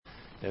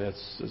And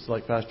it's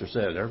like Pastor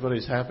said,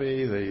 everybody's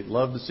happy. They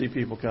love to see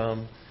people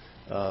come.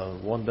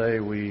 One day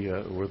we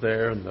were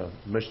there, and the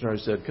missionary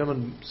said, "Come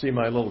and see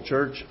my little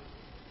church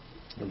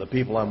and the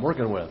people I'm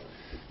working with."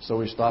 So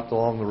we stopped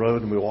along the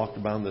road and we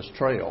walked down this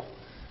trail.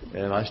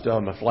 And I still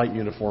had my flight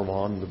uniform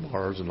on, the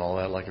bars and all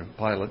that, like a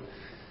pilot.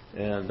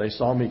 And they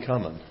saw me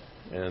coming,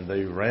 and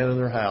they ran in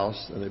their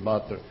house, and they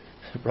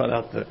brought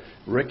out the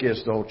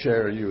rickiest old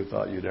chair you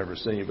thought you'd ever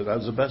seen, but that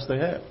was the best they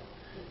had.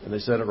 And they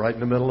set it right in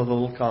the middle of the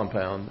little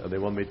compound, and they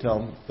wanted me to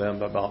tell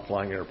them about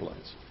flying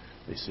airplanes.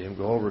 They see them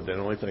go over, they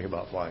don't really think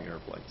about flying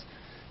airplanes.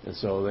 And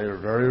so they are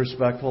very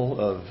respectful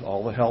of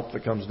all the help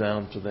that comes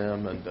down to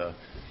them, and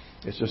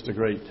it's just a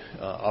great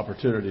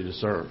opportunity to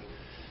serve.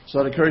 So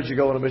I'd encourage you to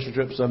go on a mission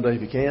trip someday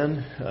if you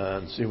can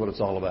and see what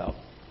it's all about.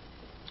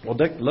 Well,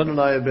 Dick, Linda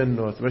and I have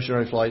been with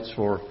Missionary Flights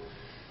for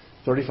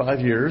 35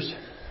 years.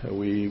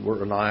 We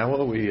were in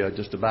Iowa.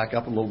 Just to back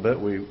up a little bit,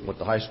 we went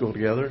to high school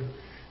together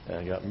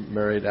and got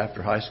married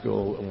after high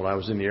school. And when I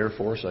was in the Air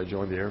Force, I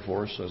joined the Air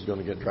Force. I was going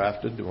to get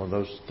drafted, one of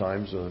those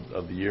times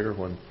of the year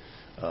when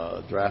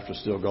draft was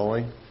still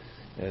going.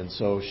 And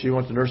so she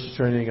went to nurses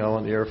training. I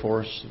went to the Air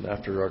Force. And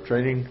after our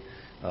training,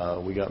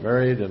 we got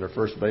married, and our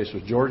first base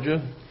was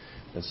Georgia,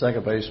 and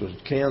second base was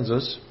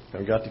Kansas.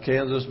 And we got to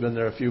Kansas, been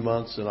there a few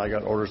months, and I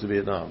got orders to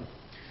Vietnam.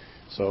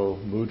 So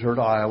moved her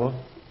to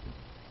Iowa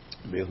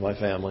to be with my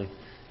family,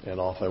 and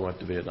off I went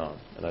to Vietnam.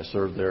 And I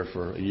served there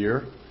for a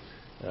year.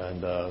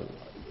 And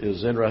it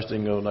was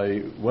interesting when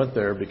I went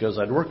there because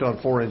I'd worked on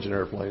 4-engine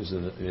airplanes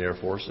in the Air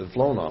Force and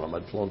flown on them.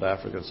 I'd flown to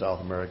Africa and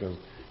South America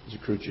as a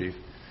crew chief.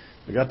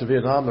 We got to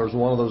Vietnam, there was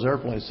one of those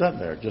airplanes sitting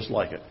there, just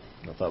like it.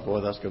 I thought,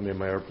 boy, that's going to be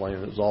my airplane.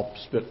 It was all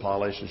spit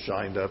polished and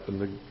shined up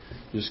and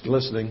just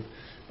glistening.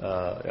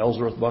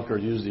 Ellsworth Bunker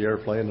used the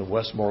airplane, and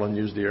Westmoreland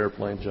used the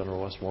airplane,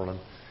 General Westmoreland.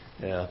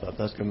 And I thought,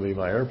 that's going to be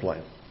my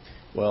airplane.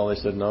 Well, they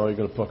said, no, you're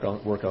going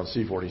to work on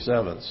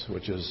C-47s,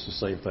 which is the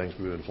same things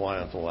we've been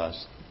flying for the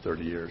last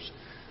 30 years.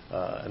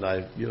 And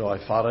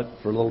I fought it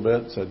for a little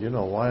bit, said,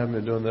 why am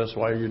I doing this?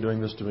 Why are you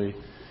doing this to me?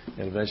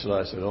 And eventually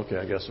I said, okay,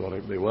 I guess what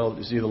I'd be. Well,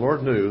 you see, the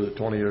Lord knew that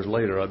 20 years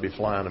later I'd be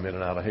flying them in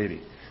and out of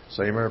Haiti.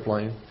 Same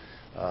airplane.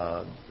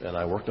 And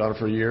I worked on it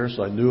for a year,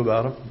 so I knew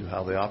about them, knew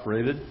how they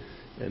operated.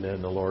 And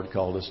then the Lord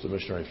called us to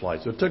missionary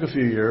flight. So it took a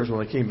few years. When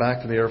I came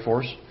back to the Air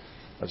Force,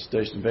 I was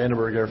stationed in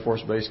Vandenberg Air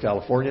Force Base,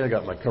 California. I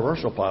got my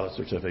commercial pilot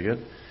certificate.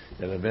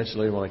 And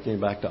eventually, when I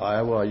came back to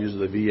Iowa, I used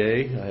the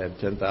VA. I had a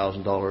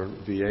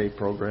 $10,000 VA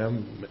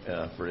program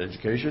for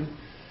education.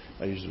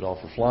 I used it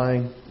all for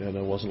flying. And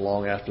it wasn't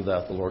long after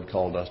that the Lord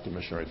called us to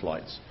missionary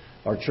flights.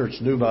 Our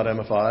church knew about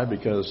MFI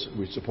because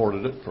we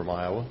supported it from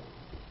Iowa.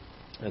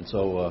 And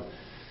so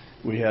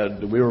we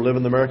were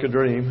living the American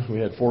dream. We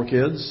had 4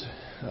 kids.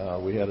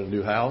 We had a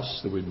new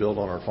house that we built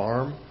on our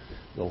farm,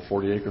 a little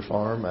 40-acre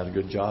farm. I had a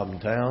good job in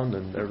town,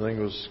 and everything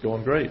was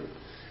going great.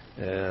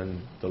 And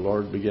the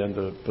Lord began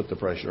to put the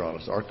pressure on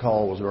us. Our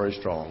call was very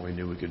strong. We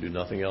knew we could do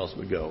nothing else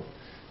but go.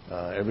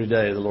 Every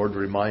day, the Lord would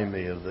remind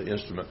me of the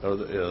instrument or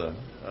the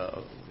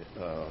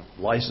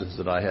license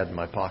that I had in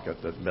my pocket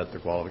that met the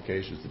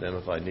qualifications that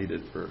MFI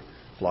needed for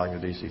flying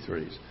the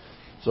DC-3s.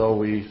 So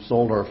we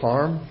sold our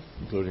farm,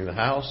 including the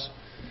house,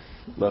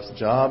 left the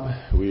job.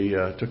 We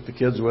took the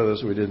kids with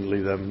us. We didn't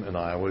leave them in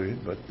Iowa,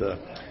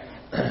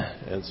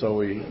 and so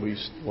we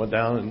went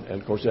down,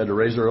 and of course, we had to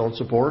raise our own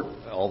support.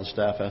 All the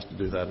staff has to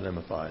do that in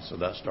MFI. So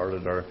that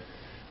started our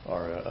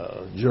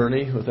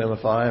journey with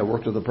MFI. I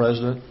worked with the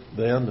president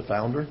then, the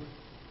founder,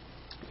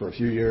 for a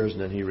few years, and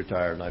then he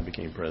retired, and I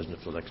became president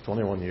for the next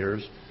 21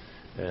 years.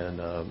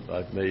 And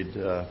I've made,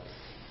 I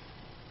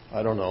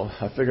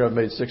figure I've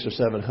made 600 or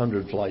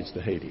 700 flights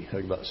to Haiti. I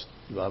think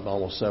about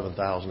almost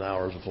 7,000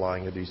 hours of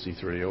flying a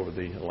DC-3 over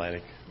the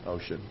Atlantic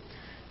Ocean.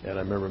 And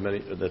I remember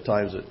many of the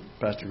times that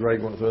Pastor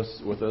Greg went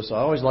with us. I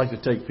always like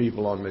to take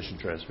people on mission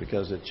trips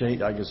because it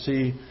changed. I can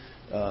see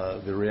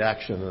the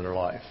reaction in their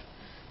life.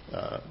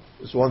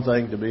 It's one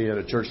thing to be in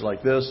a church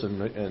like this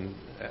and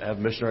have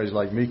missionaries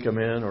like me come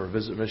in or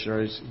visit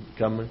missionaries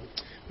coming.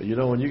 But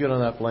when you get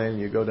on that plane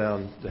and you go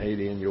down to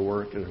Haiti and you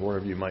work or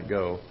wherever you might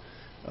go,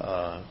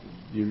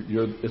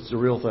 it's the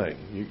real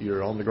thing.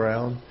 You're on the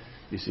ground.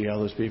 You see how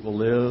those people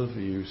live.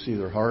 You see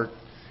their heart,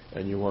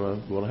 and you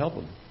want to help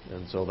them.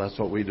 And so that's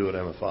what we do at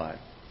MFI.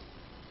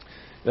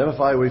 At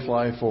MFI, we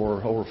fly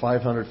for over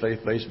 500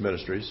 faith-based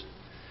ministries.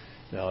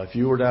 Now, if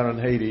you were down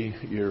in Haiti,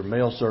 your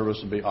mail service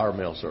would be our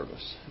mail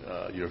service.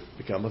 You've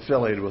become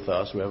affiliated with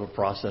us. We have a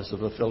process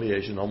of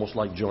affiliation, almost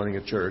like joining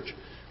a church.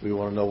 We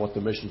want to know what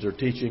the missions are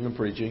teaching and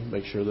preaching,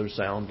 make sure they're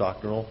sound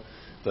doctrinal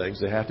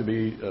things. They have to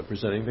be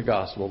presenting the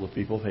gospel to the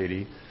people of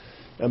Haiti.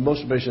 And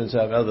most missions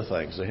have other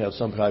things. They have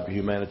some type of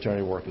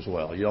humanitarian work as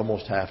well. You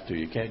almost have to.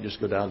 You can't just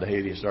go down to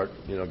Haiti and start,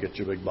 get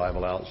your big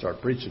Bible out and start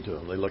preaching to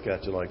them. They look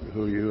at you like,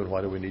 who are you and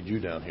why do we need you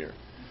down here?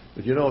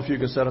 But if you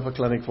can set up a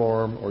clinic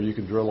for them, or you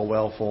can drill a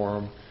well for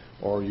them,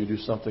 or you do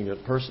something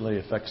that personally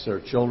affects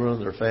their children,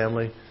 their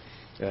family,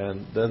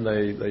 and then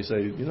they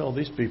say,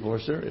 these people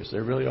are serious. They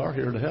really are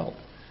here to help.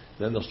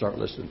 Then they'll start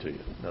listening to you.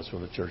 That's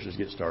when the churches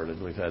get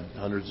started. We've had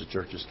hundreds of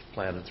churches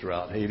planted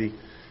throughout Haiti.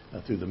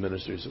 through the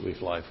ministries that we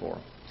fly for.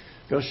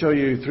 I'm going to show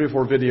you 3 or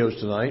 4 videos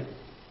tonight.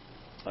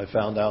 I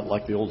found out,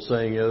 like the old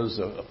saying is,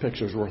 a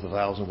picture's worth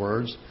 1,000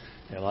 words.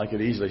 And I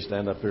could easily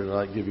stand up here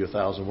tonight and give you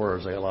 1,000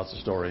 words. I got lots of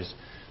stories.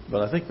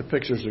 But I think the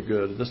pictures are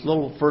good. This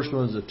little first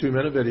one is a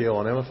 2-minute video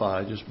on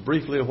MFI, just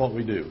briefly of what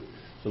we do.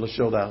 So let's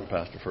show that one,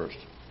 Pastor, first.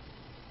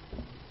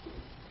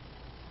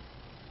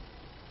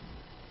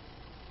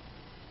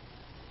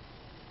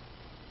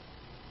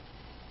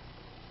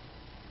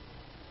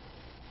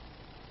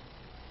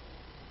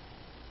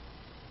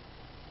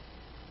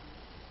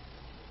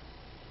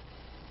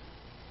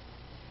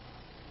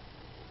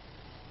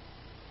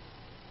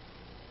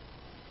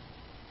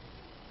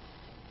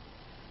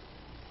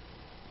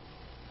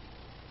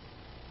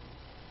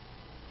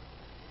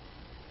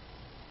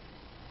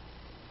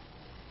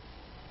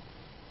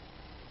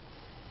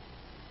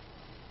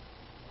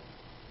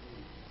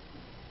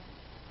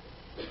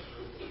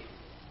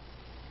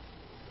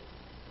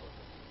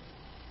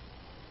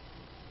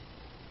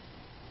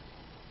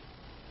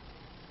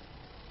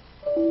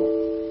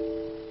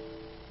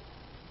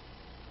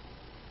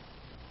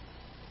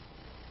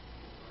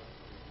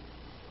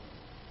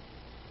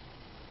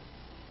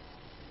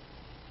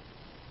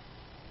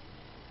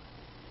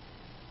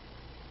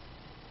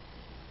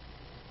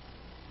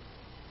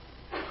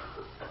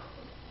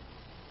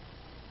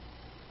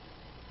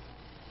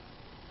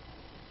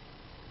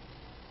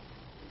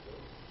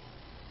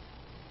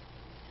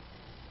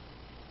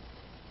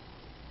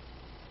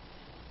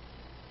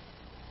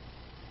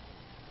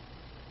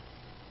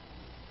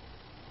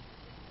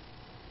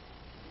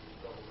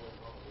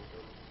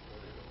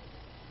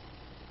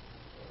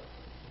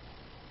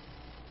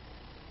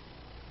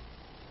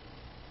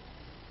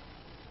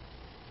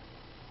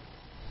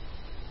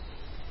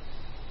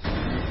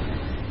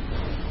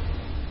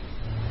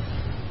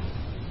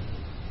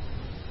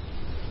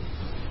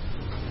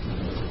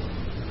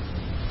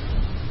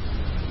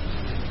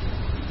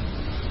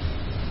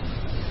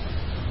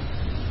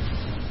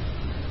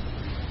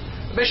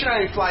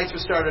 Missionary Flights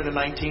was started in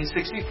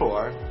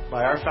 1964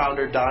 by our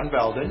founder, Don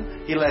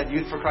Belden. He led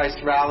Youth for Christ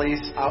rallies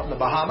out in the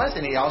Bahamas,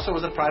 and he also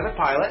was a private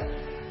pilot.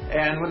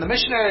 And when the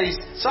missionaries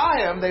saw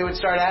him, they would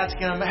start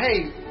asking him,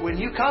 hey, when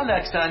you come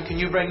next time, can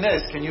you bring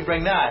this? Can you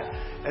bring that?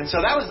 And so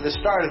that was the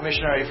start of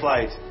Missionary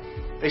Flights.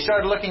 They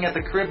started looking at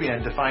the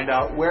Caribbean to find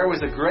out where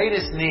was the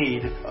greatest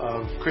need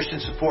of Christian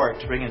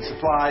support to bring in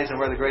supplies and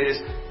where the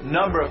greatest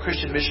number of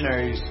Christian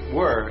missionaries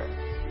were.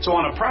 So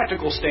on a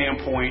practical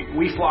standpoint,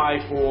 we fly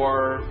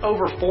for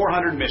over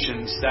 400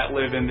 missions that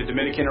live in the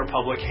Dominican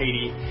Republic,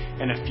 Haiti,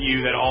 and a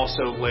few that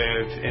also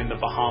live in the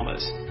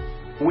Bahamas.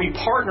 We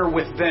partner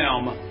with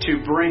them to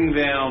bring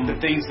them the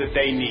things that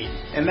they need.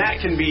 And that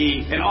can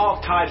be in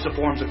all types of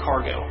forms of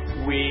cargo.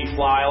 We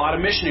fly a lot of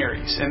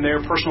missionaries and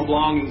their personal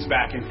belongings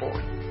back and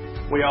forth.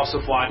 We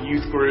also fly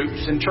youth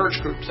groups and church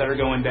groups that are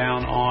going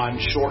down on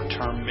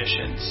short-term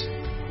missions.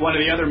 One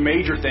of the other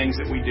major things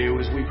that we do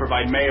is we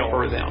provide mail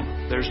for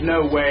them. There's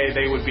no way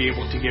they would be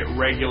able to get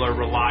regular,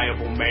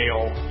 reliable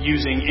mail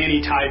using any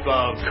type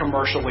of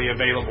commercially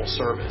available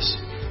service.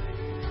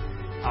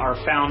 Our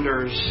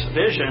founder's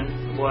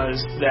vision was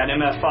that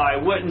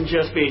MFI wouldn't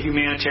just be a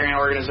humanitarian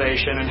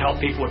organization and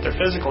help people with their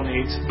physical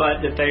needs,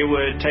 but that they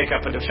would take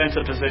up a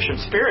defensive position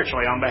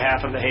spiritually on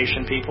behalf of the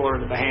Haitian people or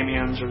the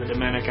Bahamians or the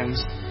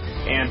Dominicans,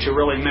 and to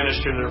really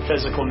minister their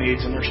physical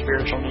needs and their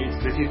spiritual needs.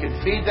 If you can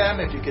feed them,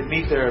 if you can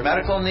meet their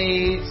medical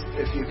needs,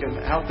 if you can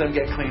help them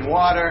get clean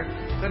water,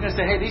 they're going to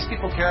say, hey, these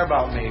people care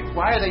about me.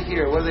 Why are they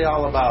here? What are they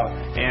all about?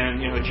 And,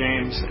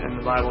 James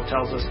in the Bible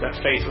tells us that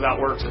faith without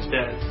works is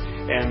dead.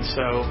 And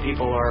so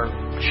people are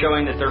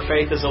showing that their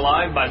faith is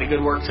alive by the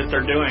good works that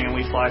they're doing. And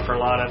we fly for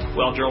a lot of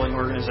well-drilling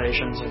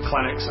organizations and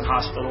clinics and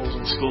hospitals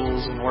and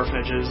schools and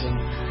orphanages and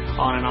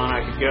on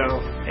I could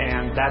go.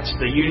 And that's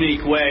the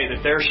unique way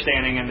that they're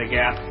standing in the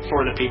gap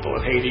for the people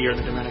of Haiti or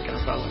the Dominican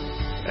Republic.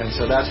 And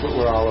so that's what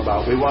we're all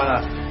about. We want to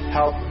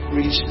help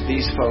reach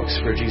these folks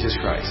for Jesus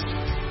Christ.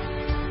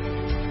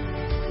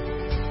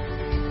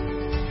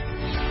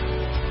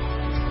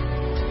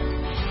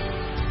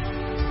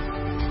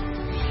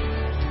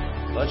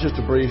 That's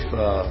just a brief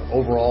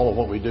overall of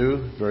what we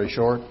do, very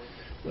short.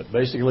 But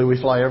basically, we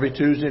fly every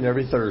Tuesday and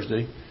every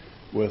Thursday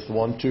with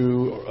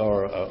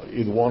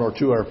either one or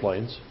two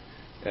airplanes.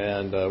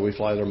 And we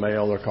fly their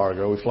mail, their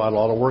cargo. We fly a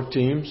lot of work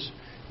teams.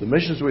 The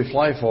missions we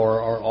fly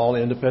for are all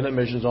independent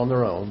missions on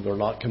their own. They're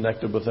not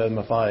connected with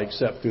MFI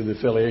except through the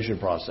affiliation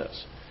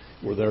process.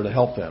 We're there to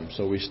help them.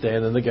 So we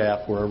stand in the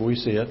gap wherever we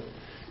see it.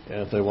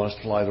 And if they want us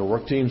to fly their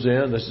work teams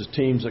in, this is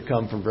teams that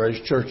come from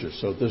various churches.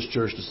 So if this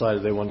church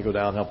decided they wanted to go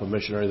down and help a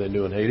missionary they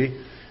knew in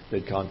Haiti,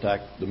 they'd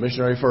contact the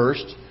missionary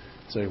first,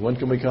 say, when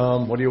can we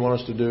come? What do you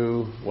want us to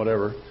do?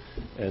 Whatever.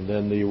 And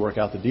then you work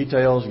out the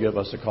details, give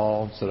us a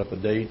call, set up a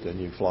date, and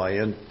you fly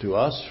in to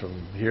us from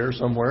here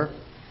somewhere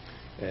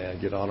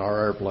and get on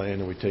our airplane,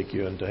 and we take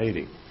you into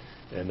Haiti.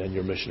 And then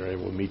your missionary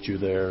will meet you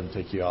there and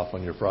take you off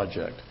on your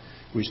project.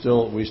 We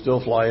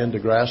still fly into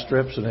grass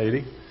strips in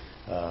Haiti.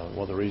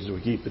 One of the reasons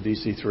we keep the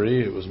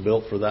DC-3, it was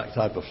built for that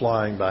type of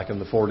flying back in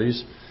the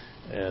 40s.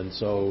 And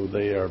so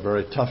they are a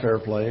very tough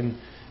airplane.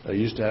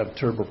 used to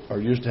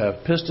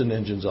have piston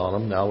engines on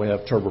them. Now we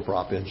have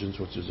turboprop engines,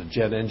 which is a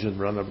jet engine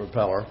running a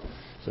propeller.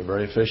 So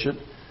very efficient,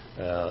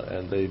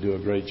 and they do a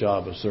great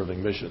job of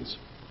serving missions.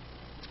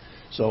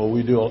 So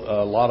we do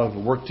a lot of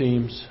work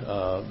teams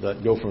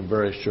that go from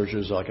various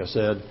churches. Like I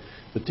said,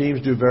 the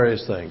teams do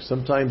various things.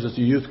 Sometimes it's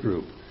a youth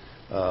group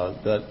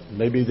that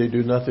maybe they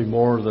do nothing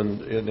more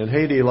than, in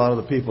Haiti, a lot of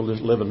the people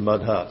just live in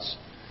mud huts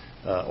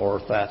or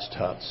thatched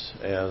huts,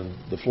 and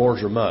the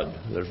floors are mud.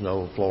 There's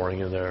no flooring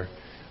in there.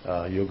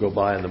 You'll go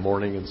by in the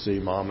morning and see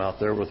Mom out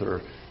there with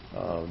her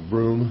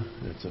broom.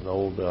 It's an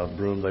old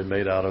broom they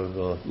made out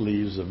of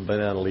leaves, of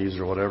banana leaves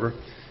or whatever,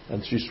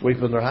 and she's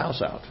sweeping their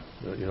house out,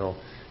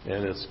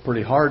 and it's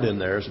pretty hard in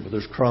there, but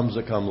there's crumbs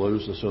that come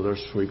loose, and so they're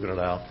sweeping it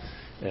out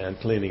and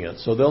cleaning it.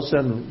 So they'll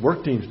send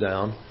work teams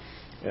down,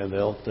 and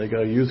they'll take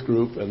a youth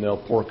group, and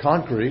they'll pour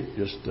concrete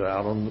just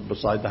out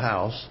beside the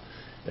house,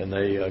 and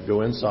they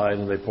go inside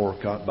and they pour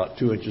about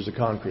 2 inches of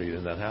concrete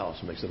in that house.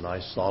 It makes a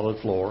nice solid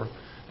floor.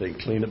 They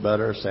clean it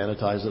better,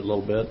 sanitize it a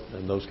little bit,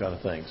 and those kind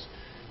of things.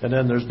 And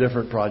then there's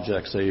different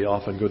projects. They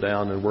often go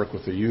down and work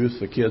with the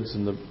youth, the kids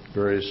in the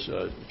various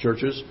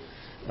churches.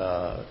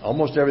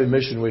 Almost every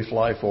mission we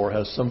fly for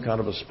has some kind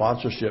of a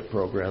sponsorship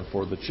program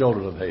for the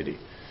children of Haiti.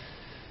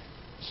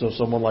 So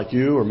someone like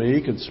you or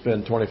me could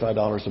spend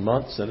 $25 a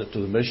month, send it to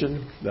the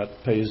mission. That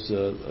pays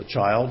a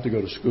child to go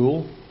to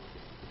school,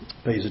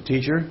 pays a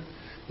teacher.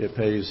 It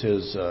pays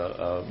his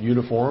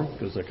uniform,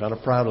 because they're kind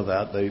of proud of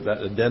that.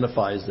 That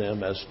identifies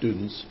them as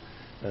students,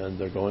 and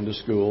they're going to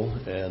school,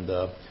 and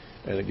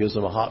it gives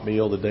them a hot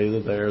meal the day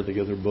they're there. They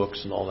get their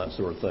books and all that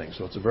sort of thing.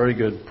 So it's a very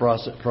good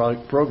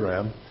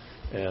program,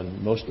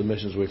 and most of the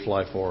missions we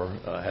fly for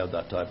have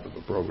that type of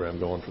a program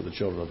going for the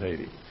children of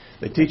Haiti.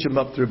 They teach them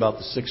up through about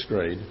the 6th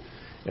grade,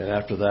 and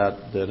after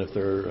that, then if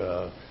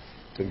they're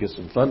can get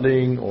some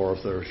funding, or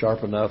if they're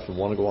sharp enough and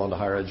want to go on to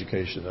higher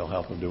education, they'll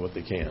help them do what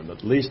they can. But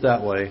at least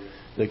that way,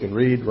 they can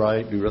read,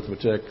 write, do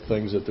arithmetic,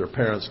 things that their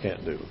parents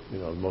can't do.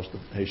 Most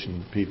of the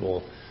Haitian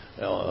people,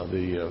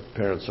 the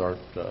parents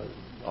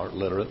aren't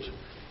literate.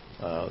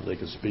 They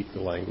can speak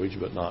the language,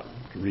 but not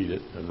read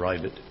it and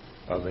write it.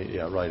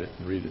 Write it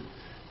and read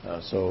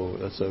it. So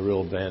that's a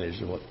real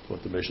advantage of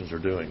what the missions are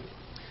doing.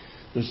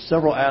 There's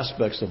several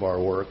aspects of our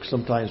work.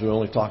 Sometimes we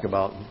only talk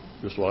about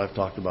just what I've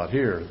talked about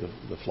here,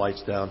 the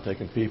flights down,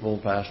 taking people,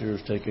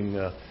 passengers, taking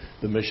the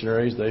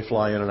missionaries. They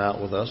fly in and out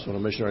with us. When a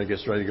missionary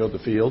gets ready to go to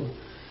the field,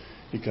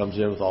 he comes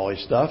in with all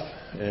his stuff,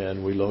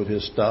 and we load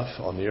his stuff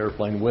on the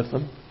airplane with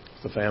them,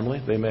 the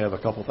family. They may have a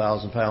couple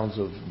thousand pounds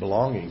of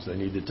belongings they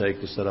need to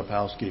take to set up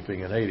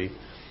housekeeping in Haiti,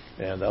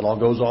 and that all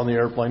goes on the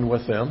airplane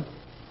with them.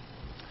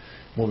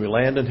 When we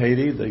land in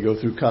Haiti, they go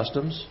through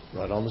customs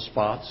right on the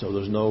spot, so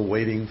there's no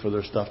waiting for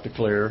their stuff to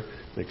clear.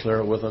 They clear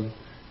it with them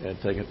and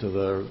take it to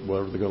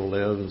wherever they're going to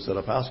live and set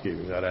up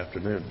housekeeping that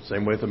afternoon.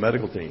 Same way with the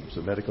medical teams.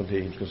 The medical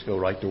teams just go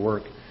right to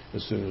work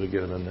as soon as we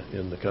get them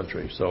in the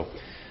country. So,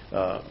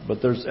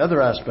 but there's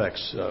other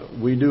aspects.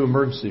 We do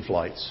emergency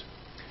flights.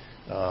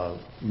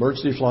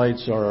 Emergency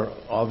flights are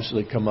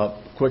obviously come up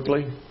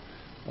quickly.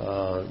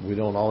 We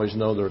don't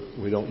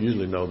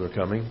usually know they're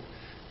coming.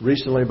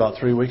 Recently, about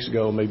 3 weeks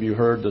ago, maybe you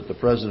heard that the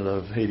president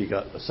of Haiti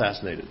got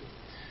assassinated.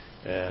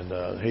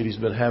 And Haiti's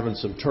been having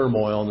some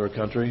turmoil in their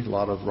country, a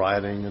lot of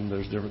rioting, and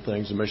there's different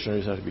things. The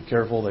missionaries have to be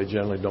careful. They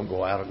generally don't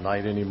go out at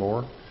night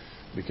anymore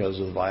because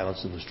of the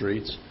violence in the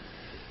streets.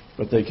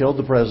 But they killed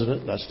the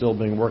president. That's still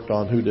being worked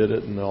on, who did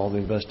it and all the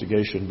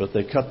investigation. But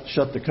they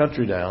shut the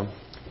country down.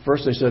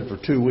 First they said for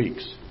 2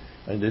 weeks.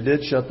 And they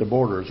did shut the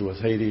borders with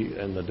Haiti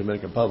and the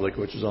Dominican Republic,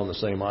 which is on the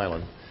same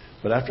island.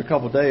 But after a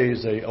couple of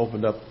days, they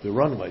opened up the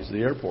runways, the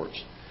airports.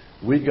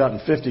 We'd gotten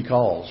 50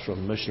 calls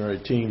from missionary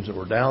teams that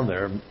were down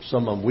there.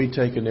 Some of them we'd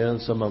taken in.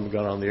 Some of them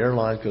got on the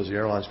airline because the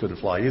airlines couldn't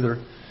fly either.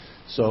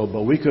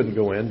 But we couldn't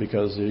go in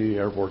because the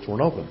airports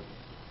weren't open.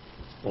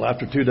 Well,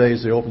 after 2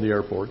 days, they opened the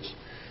airports.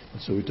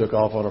 And so we took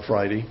off on a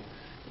Friday,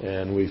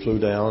 and we flew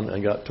down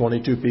and got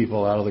 22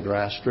 people out of the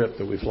grass strip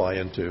that we fly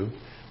into.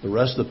 The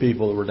rest of the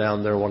people that were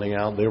down there wanting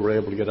out, they were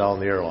able to get out on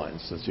the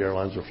airlines since the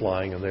airlines were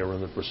flying and they were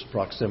in the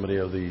proximity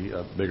of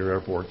the bigger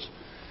airports.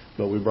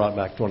 But we brought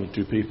back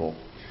 22 people.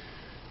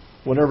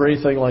 Whenever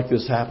anything like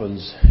this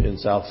happens in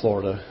South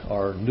Florida,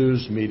 our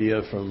news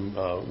media from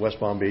West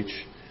Palm Beach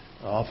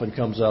often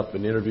comes up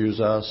and interviews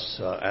us,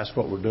 asks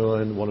what we're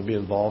doing, want to be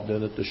involved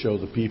in it to show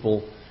the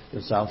people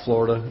in South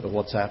Florida of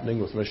what's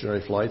happening with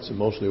missionary flights and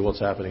mostly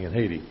what's happening in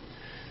Haiti.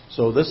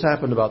 So this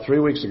happened about 3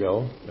 weeks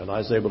ago, and I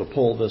was able to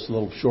pull this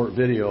little short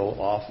video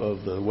off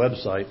of the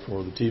website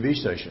for the TV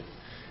station.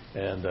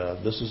 And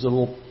this is a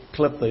little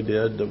clip they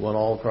did that went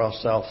all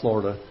across South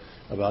Florida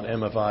about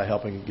MFI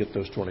helping get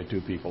those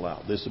 22 people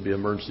out. This would be an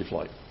emergency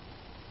flight.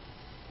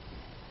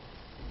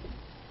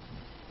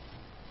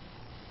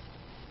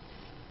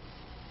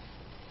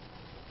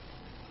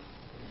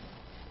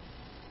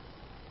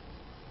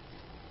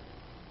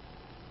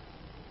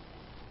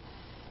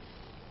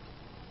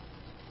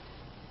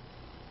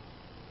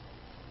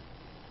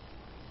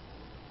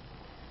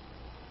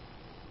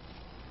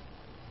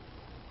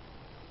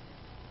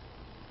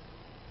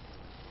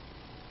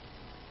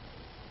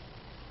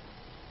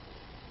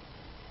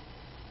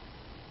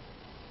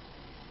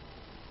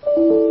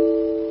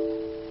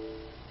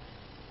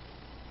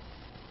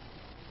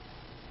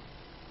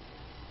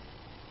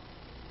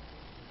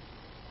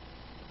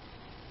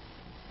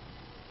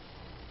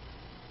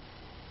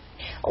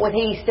 With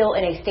Haiti still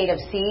in a state of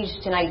siege,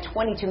 tonight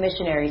 22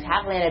 missionaries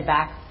have landed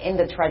back in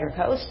the Treasure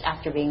Coast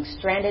after being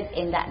stranded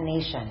in that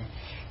nation.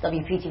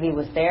 WPTV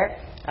was there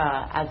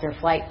as their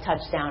flight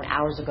touched down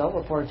hours ago.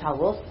 Reporter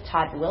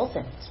Todd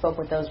Wilson spoke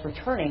with those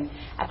returning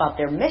about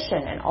their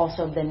mission and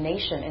also the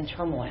nation in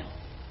turmoil.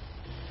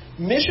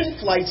 Mission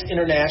Flights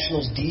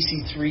International's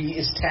DC-3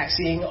 is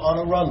taxiing on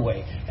a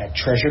runway at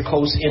Treasure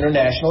Coast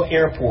International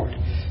Airport.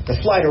 The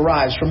flight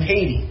arrives from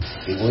Haiti.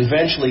 It will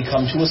eventually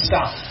come to a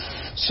stop.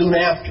 Soon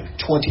after,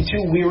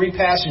 22 weary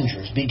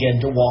passengers begin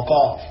to walk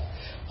off.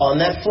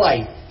 On that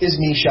flight is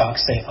Meshach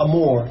St.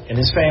 Amour and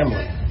his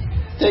family.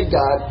 Thank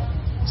God.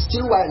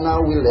 Still right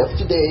now, we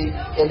left today.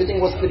 Everything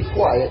was pretty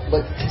quiet,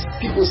 but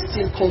people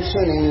still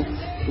concerning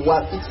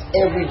what it's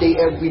every day,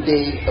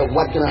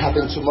 what's going to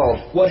happen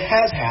tomorrow. What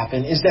has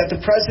happened is that the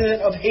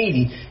president of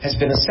Haiti has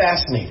been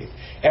assassinated.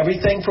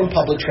 Everything from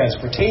public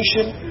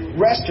transportation,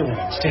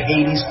 restaurants, to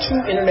Haiti's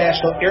 2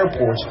 international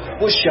airports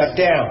was shut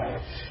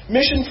down.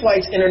 Mission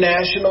Flights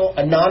International,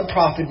 a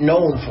nonprofit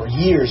known for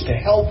years to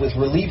help with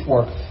relief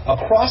work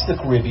across the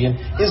Caribbean,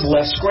 is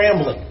left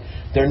scrambling.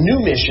 Their new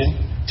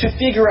mission: to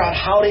figure out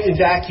how to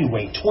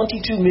evacuate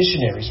 22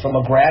 missionaries from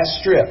a grass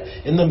strip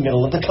in the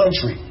middle of the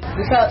country.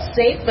 We felt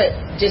safe, but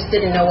just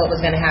didn't know what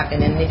was going to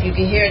happen. And if you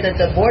can hear that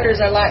the borders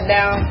are locked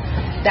down,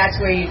 that's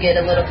where you get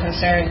a little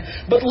concerned.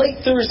 But late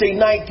Thursday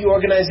night, the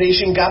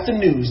organization got the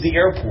news the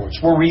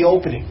airports were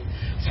reopening.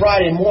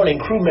 Friday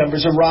morning, crew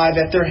members arrived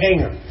at their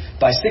hangar.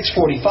 By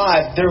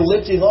 6:45, they're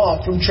lifting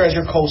off from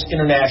Treasure Coast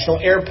International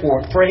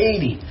Airport for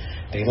Haiti.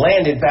 They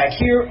landed back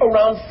here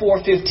around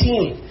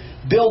 4:15.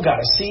 Bill got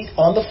a seat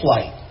on the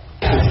flight.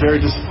 It's very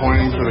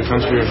disappointing for the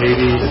country of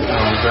Haiti.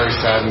 Very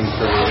saddened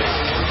for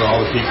all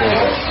the people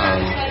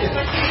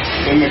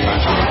in the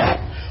country.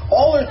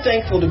 All are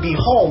thankful to be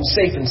home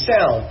safe and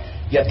sound,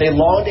 yet they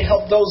long to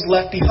help those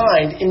left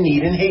behind in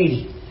need in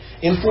Haiti.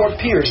 In Fort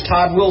Pierce,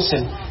 Todd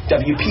Wilson,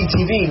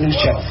 WPTV News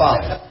Channel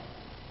 5.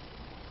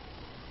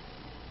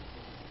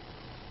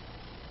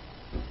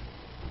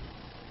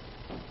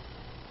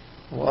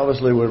 Well,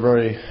 obviously, we're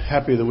very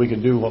happy that we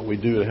can do what we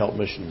do to help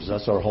missions.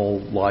 That's our whole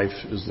life,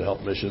 is to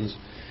help missions.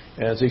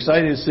 And it's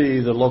exciting to see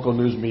the local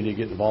news media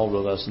get involved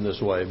with us in this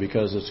way,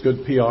 because it's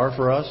good PR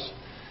for us.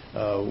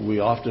 We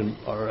often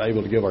are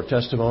able to give our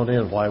testimony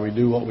on why we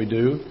do what we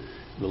do.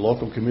 The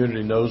local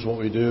community knows what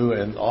we do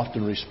and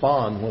often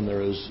respond when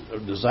there is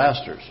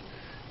disasters.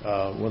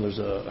 When there's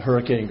a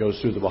hurricane goes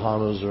through the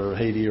Bahamas or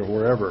Haiti or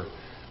wherever,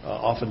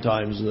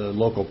 oftentimes the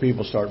local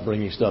people start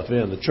bringing stuff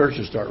in. The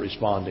churches start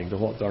responding to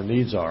what our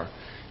needs are.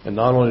 And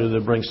not only do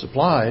they bring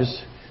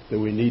supplies that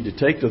we need to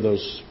take to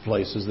those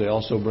places, they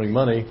also bring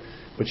money,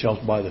 which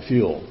helps buy the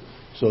fuel.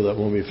 So that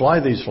when we fly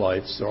these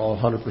flights, they're all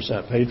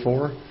 100% paid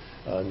for.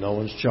 No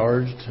one's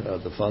charged.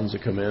 The funds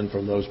that come in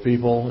from those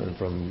people and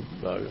from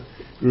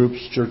groups,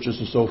 churches,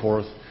 and so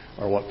forth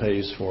are what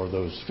pays for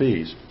those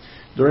fees.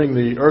 During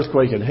the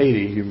earthquake in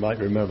Haiti, you might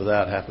remember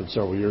that happened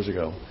several years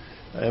ago.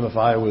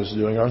 MFI was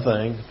doing our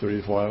thing,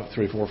 3 or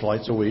 4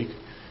 flights a week,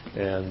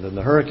 and then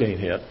the hurricane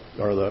hit,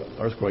 or the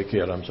earthquake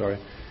hit,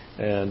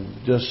 and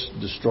just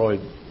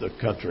destroyed the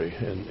country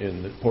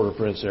in the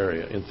Port-au-Prince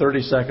area. In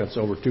 30 seconds,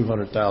 over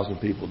 200,000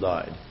 people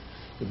died.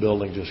 The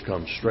building just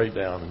comes straight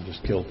down and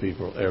just killed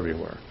people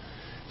everywhere.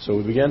 So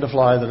we began to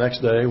fly the next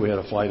day. We had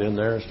a flight in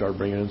there and started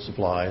bringing in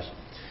supplies.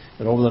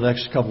 And over the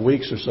next couple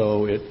weeks or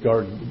so, it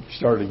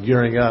started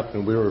gearing up,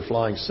 and we were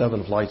flying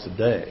 7 flights a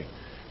day.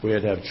 We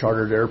had to have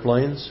chartered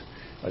airplanes.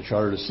 I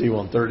chartered a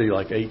C-130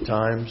 like 8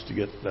 times to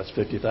get, that's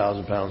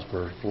 50,000 pounds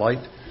per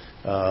flight.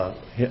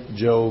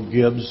 Joe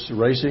Gibbs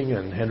Racing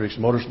and Hendricks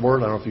Motorsport.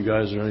 I don't know if you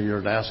guys are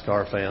your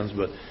NASCAR fans,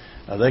 but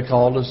they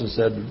called us and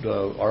said,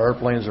 our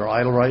airplanes are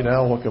idle right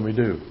now. What can we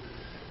do?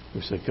 We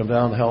said, come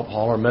down and help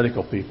haul our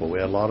medical people. We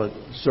had a lot of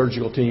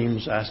surgical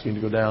teams asking to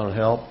go down and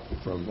help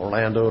from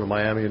Orlando to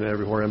Miami and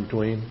everywhere in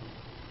between.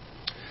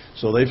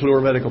 So they flew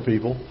our medical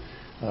people,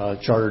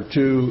 chartered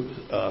 2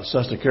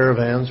 Cessna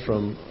Caravans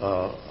from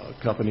a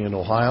company in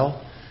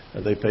Ohio.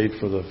 They paid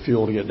for the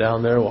fuel to get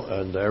down there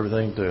and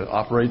everything to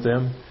operate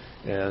them.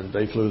 And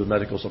they flew the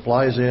medical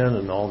supplies in,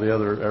 and all the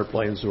other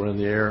airplanes were in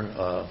the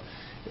air.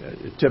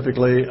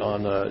 Typically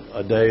on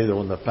a day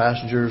when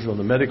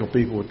the medical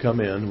people would come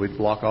in, we'd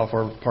block off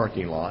our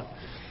parking lot,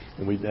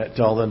 and we'd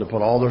tell them to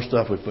put all their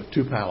stuff. We'd put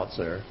 2 pallets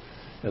there,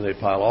 and they'd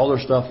pile all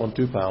their stuff on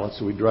 2 pallets.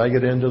 So we'd drag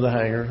it into the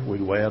hangar,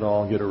 we'd weigh it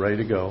all, get it ready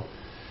to go.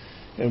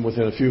 And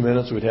within a few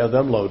minutes, we'd have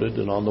them loaded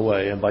and on the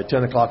way. And by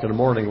 10 o'clock in the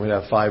morning, we'd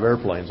have 5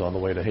 airplanes on the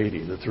way to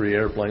Haiti. The 3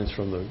 airplanes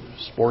from the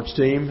sports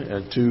team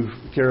and 2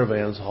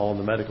 caravans hauling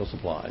the medical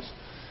supplies.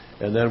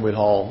 And then we'd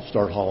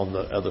start hauling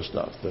the other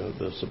stuff,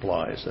 the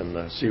supplies and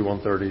the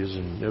C-130s.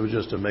 And it was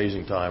just an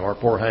amazing time. Our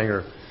poor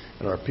hangar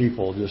and our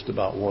people just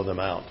about wore them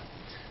out.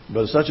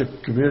 But it's such a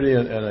community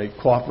and a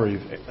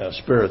cooperative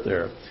spirit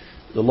there.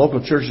 The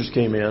local churches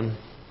came in.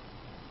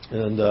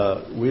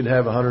 And we'd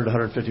have 100 to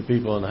 150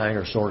 people in the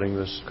hangar sorting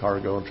this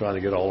cargo and trying to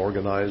get it all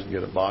organized and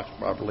get it boxed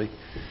properly.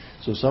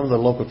 So some of the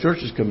local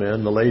churches come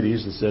in, the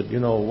ladies, and said,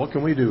 what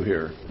can we do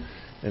here?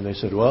 And they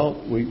said,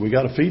 well, we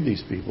got to feed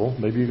these people.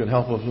 Maybe you can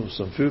help us with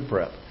some food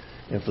prep.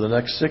 And for the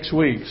next 6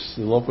 weeks,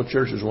 the local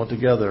churches went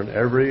together, and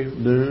every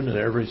noon and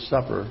every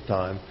supper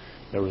time,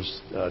 there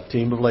was a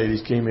team of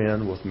ladies came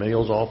in with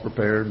meals all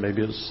prepared.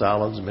 Maybe it was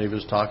salads, maybe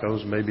it was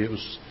tacos, maybe it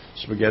was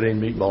spaghetti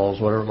and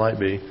meatballs, whatever it might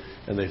be.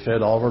 And they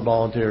fed all of our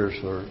volunteers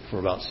for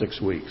about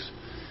 6 weeks.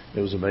 It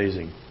was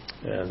amazing,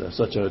 and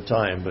such a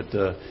time. But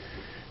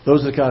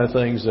those are the kind of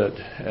things that,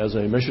 as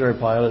a missionary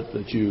pilot,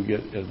 that you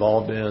get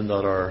involved in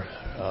that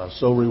are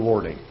so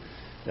rewarding.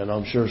 And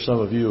I'm sure some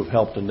of you have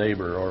helped a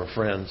neighbor or a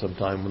friend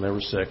sometime when they were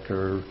sick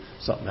or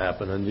something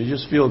happened, and you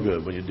just feel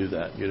good when you do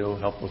that.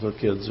 Help with their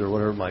kids or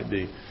whatever it might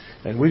be.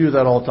 And we do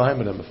that all the time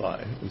at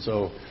MFI. And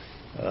so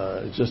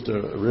it's just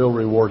a real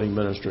rewarding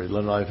ministry.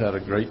 Lynn and I have had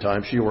a great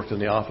time. She worked in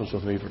the office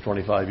with me for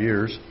 25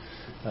 years.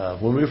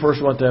 When we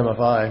first went to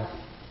MFI,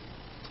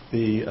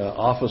 the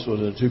office was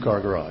in a 2-car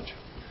garage.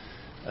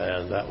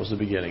 And that was the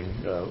beginning.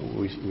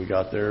 We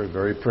got there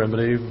very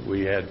primitive.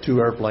 We had 2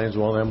 airplanes.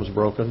 One of them was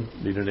broken,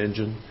 needed an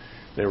engine.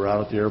 They were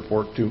out at the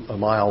airport a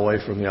mile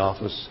away from the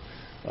office.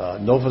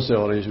 No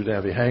facilities. We didn't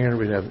have a hangar.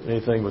 We didn't have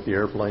anything but the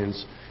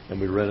airplanes,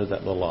 and we rented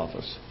that little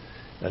office.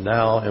 And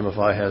now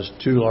MFI has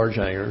 2 large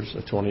hangars,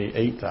 a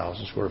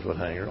 28,000 square foot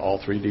hangar.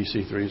 All 3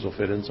 DC-3s will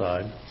fit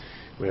inside.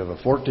 We have a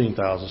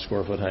 14,000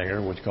 square foot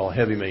hangar, which we call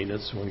heavy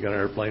maintenance. When we got an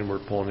airplane,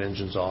 we're pulling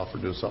engines off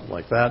or doing something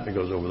like that, and it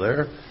goes over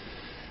there.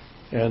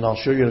 And I'll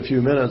show you in a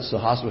few minutes the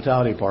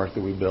hospitality park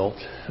that we built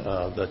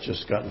that's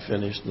just gotten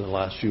finished in the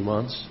last few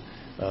months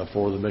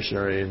for the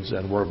missionaries,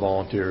 and we're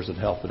volunteers that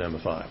help at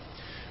MFI.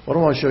 What I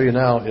want to show you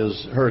now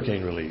is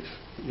hurricane relief.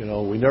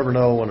 We never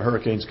know when a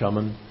hurricane's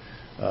coming.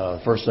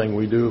 First thing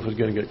we do if it's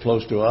going to get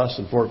close to us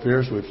in Fort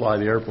Pierce, we fly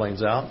the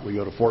airplanes out. We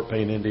go to Fort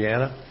Payne,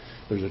 Indiana.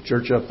 There's a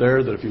church up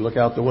there that if you look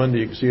out the window,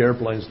 you can see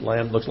airplanes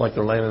land. Looks like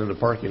they're landing in the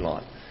parking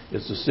lot.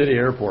 It's the city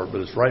airport,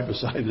 but it's right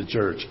beside the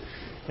church.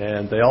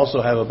 And they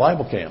also have a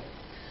Bible camp.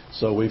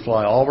 So we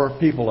fly all of our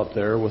people up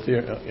there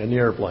in the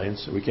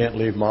airplanes. We can't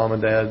leave mom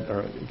and dad,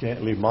 or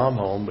can't leave mom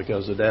home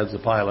because the dad's the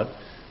pilot.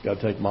 Got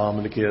to take mom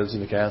and the kids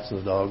and the cats and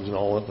the dogs and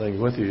all that things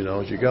with you,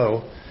 as you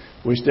go.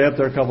 We stay up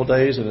there a couple of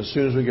days, and as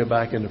soon as we get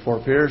back into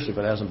Fort Pierce, if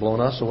it hasn't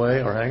blown us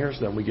away, our hangars,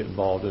 then we get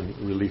involved in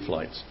relief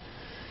flights.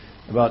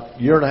 About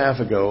a year and a half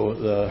ago,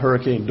 the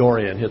Hurricane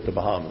Dorian hit the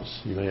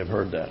Bahamas. You may have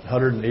heard that.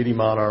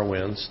 180-mile-an-hour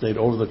winds, stayed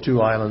over the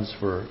 2 islands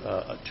for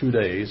 2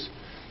 days,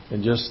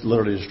 and just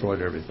literally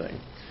destroyed everything.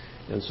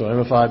 And so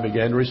MFI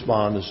began to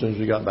respond as soon as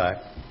we got back,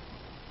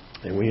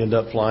 and we ended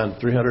up flying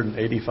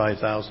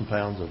 385,000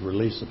 pounds of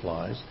relief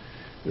supplies.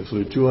 We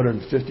flew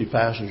 250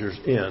 passengers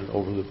in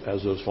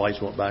as those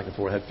flights went back and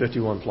forth. Had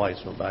 51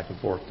 flights went back and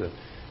forth to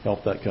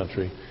help that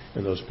country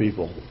and those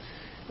people.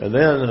 And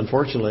then,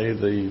 unfortunately,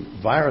 the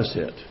virus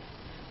hit.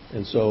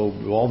 And so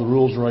all the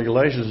rules and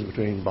regulations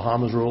between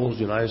Bahamas rules,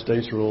 United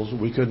States rules,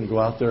 we couldn't go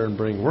out there and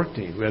bring work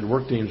teams. We had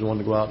work teams who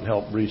wanted to go out and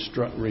help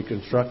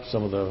reconstruct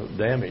some of the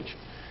damage.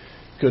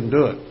 Couldn't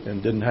do it,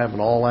 and didn't happen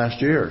all last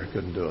year.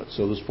 Couldn't do it.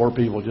 So those poor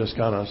people just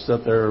kind of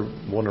sat there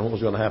wondering what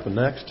was going to happen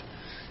next.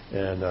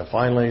 And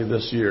finally,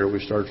 this year, we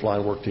started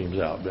flying work teams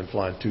out. Been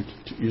flying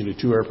usually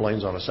 2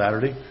 airplanes on a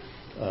Saturday.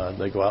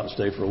 They go out and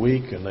stay for a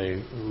week, and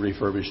they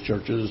refurbish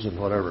churches and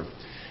whatever.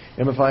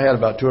 MFI had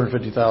about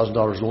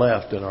 $250,000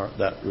 left in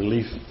that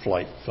relief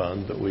flight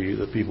fund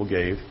that people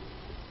gave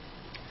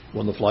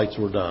when the flights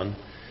were done.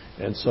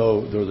 And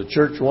so there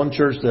was one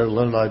church there.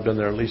 Lynn and I have been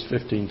there at least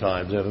 15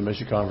 times. They have a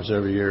mission conference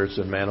every year. It's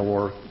in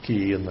Manowar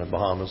Key in the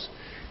Bahamas.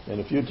 And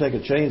if you take a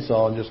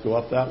chainsaw and just go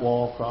up that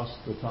wall, across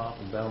the top,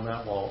 and down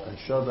that wall, and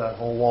shove that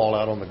whole wall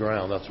out on the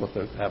ground, that's what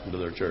happened to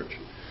their church.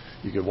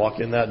 You could walk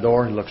in that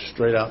door and look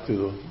straight out through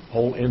the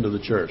whole end of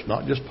the church,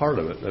 not just part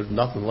of it. There's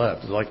nothing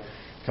left. It's kind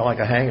of like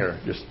a hangar,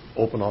 just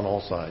open on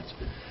all sides.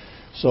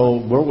 So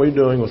what we're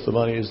doing with the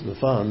monies and the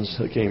funds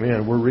that came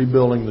in, we're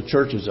rebuilding the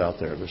churches out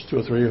there. There's 2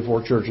 or 3 or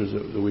 4 churches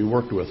that we have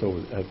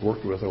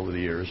worked with over the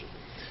years.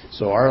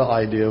 So our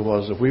idea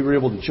was if we were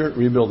able to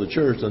rebuild the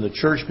church, then the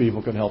church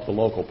people can help the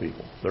local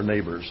people, their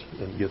neighbors,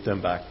 and get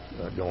them back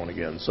going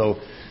again. So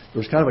there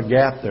was kind of a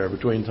gap there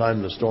between the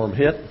time the storm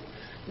hit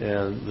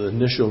and the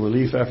initial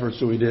relief efforts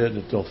that we did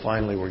until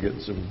finally we're getting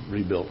some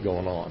rebuild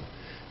going on.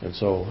 And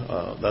so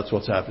that's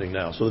what's happening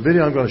now. So the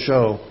video I'm going to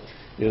show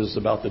is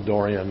about the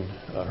Dorian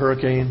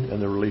hurricane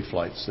and the relief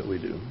flights that we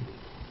do.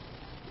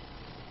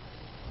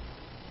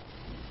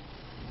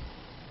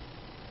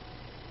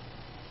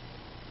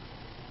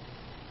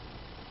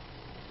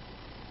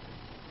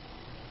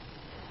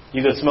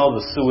 You could smell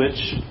the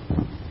sewage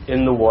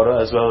in the water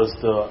as well as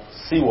the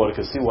seawater,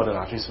 because seawater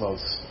naturally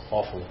smells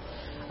awful.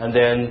 And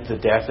then the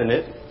death in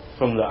it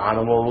from the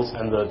animals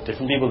and the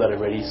different people that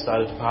already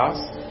started to pass,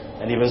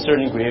 and even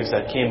certain graves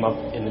that came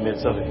up in the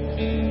midst of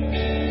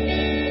it.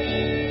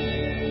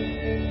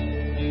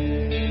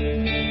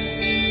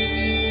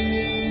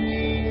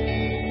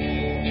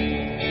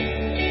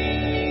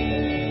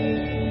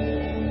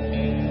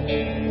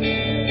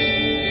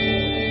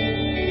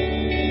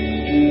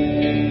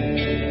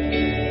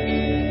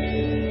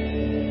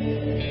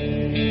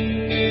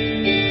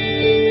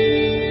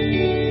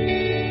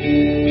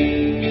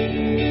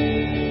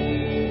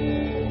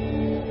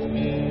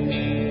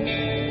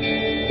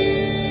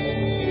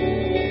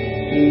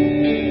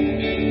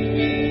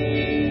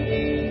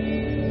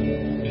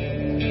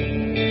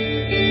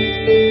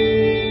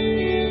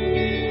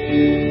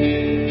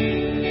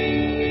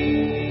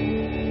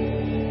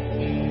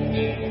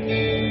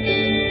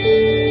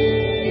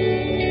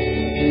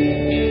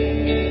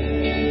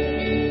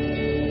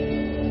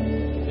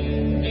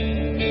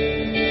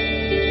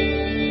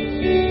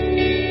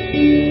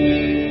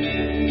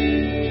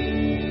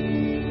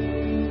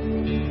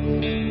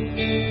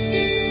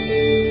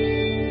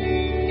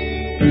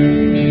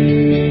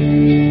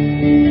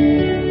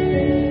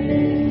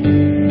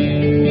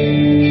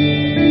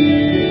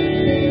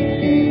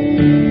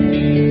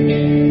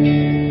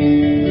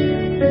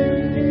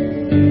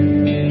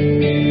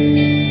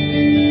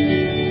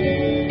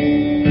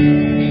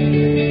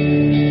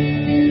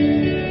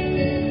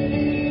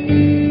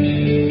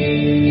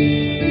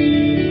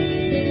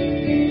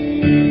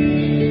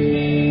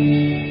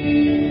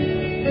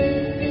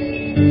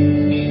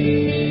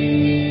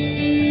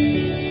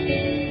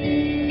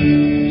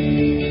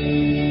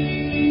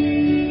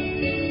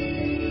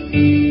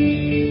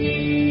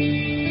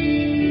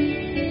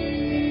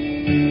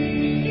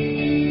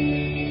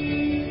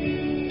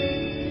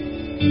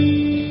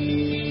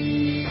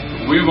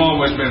 We've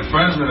always been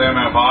friends with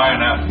MFI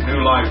and that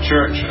New Life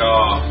Church,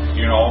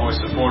 always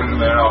supported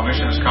them at our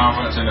missions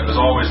conference, and it was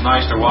always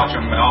nice to watch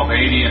them help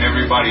Haiti and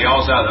everybody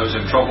else out that was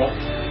in trouble.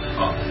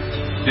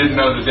 Didn't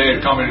know the day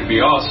had come to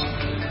be us,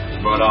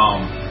 but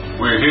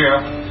we're here.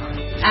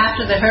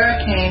 After the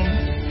hurricane,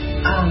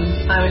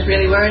 I was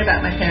really worried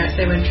about my parents.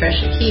 They were in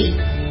Treasure Key,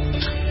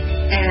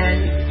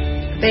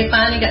 and they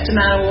finally got to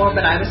Mount War,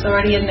 but I was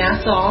already in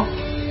Nassau,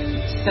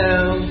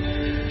 so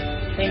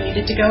they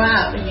needed to go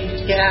out. They needed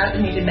to get out.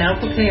 They needed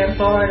medical care in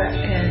Florida,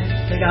 and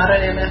they got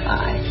an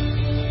MFI.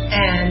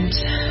 And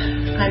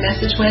I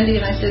messaged Wendy,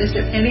 and I said, is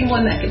there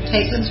anyone that could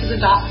take them to the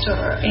doctor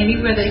or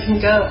anywhere they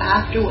can go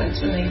afterwards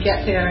when they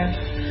get there? And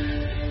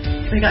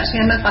we got to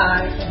MFI,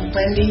 and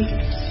Wendy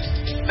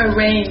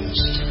arranged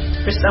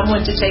for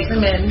someone to take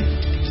them in,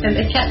 and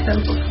they kept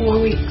them for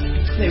 4 weeks.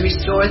 They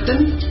restored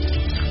them.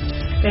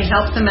 They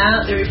helped them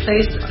out. They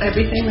replaced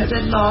everything that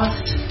they'd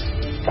lost.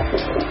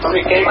 When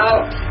we came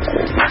out,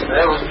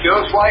 there was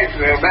Joe's wife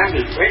who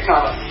abandoned waiting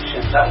on us.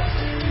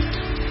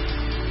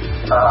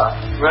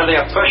 Really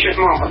a precious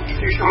moment to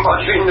see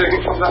somebody we knew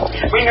him from the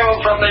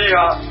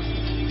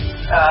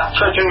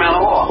church in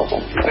Mount War.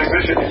 They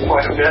visited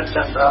quite a bit,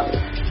 and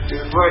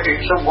it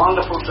was so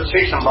wonderful to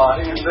see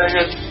somebody. And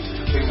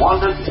we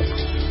wondered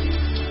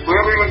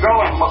where we were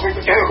going, what we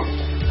could do.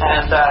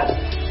 And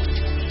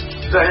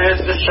they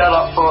had this set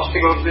up for us to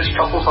go to this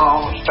couple's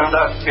home, which turned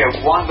out to be a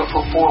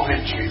wonderful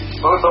 4-week trip.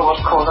 Both of us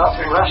caught up,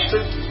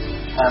 arrested,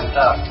 and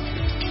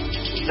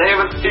they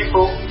were the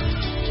people,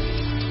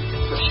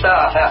 the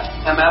staff at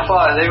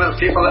MFI, they were the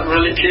people that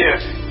really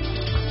cared,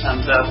 and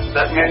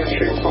that made us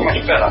feel so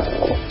much better.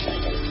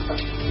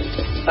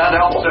 That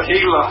helped to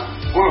heal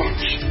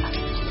wounds.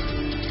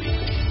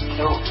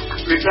 So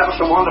that was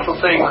a wonderful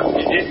thing that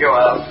we did go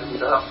out, and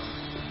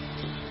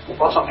it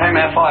wasn't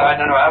MFI, I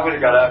don't know how we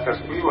got out, because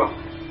we were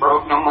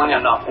broke, no money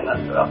or nothing,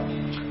 and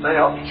they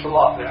helped us a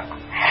lot there.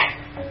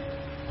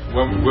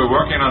 When we're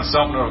working on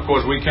something, of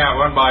course, we can't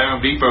run by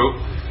Home Depot.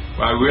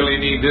 I really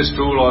need this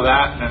tool or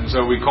that, and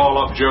so we call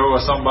up Joe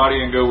or somebody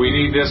and go, we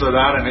need this or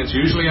that, and it's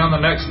usually on the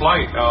next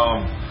flight,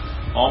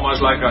 almost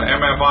like an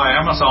MFI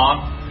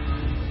Amazon.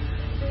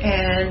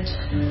 And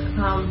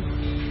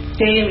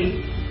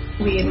daily,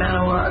 we in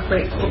Mount War are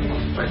grateful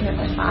for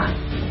MFI.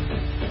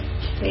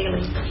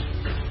 Daily.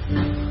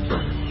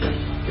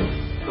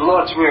 The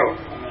Lord's will.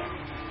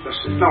 There's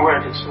no way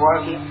it's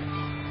working.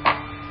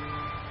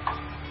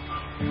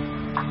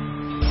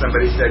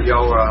 Somebody said,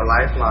 y'all were a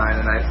lifeline,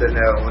 and I said,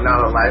 no, we're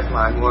not a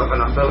lifeline, more of an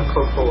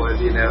umbilical cord,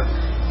 You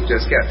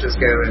just kept us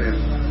going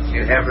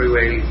in every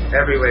way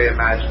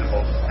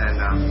imaginable, and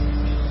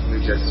we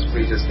just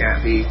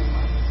can't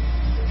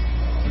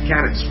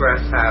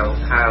express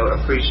how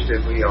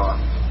appreciative we are,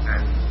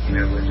 and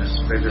we're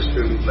just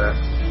truly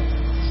blessed.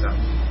 So,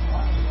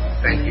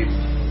 thank you.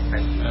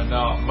 And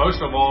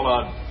most of all,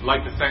 I'd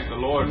like to thank the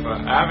Lord for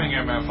having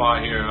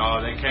MFI here.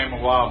 They came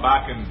a while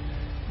back and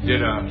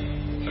did a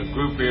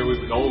group here.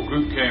 The whole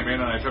group came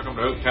in, and I took them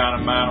to Oaktown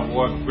and Man of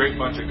War. Great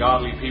bunch of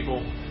godly people,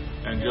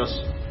 and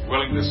just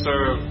willing to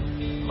serve.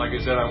 Like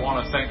I said, I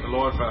want to thank the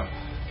Lord for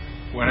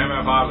when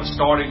MFI was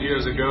started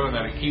years ago, and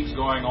that it keeps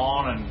going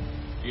on, and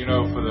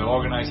for the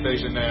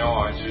organization they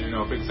are. It's just,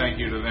 a big thank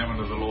you to them and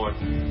to the Lord.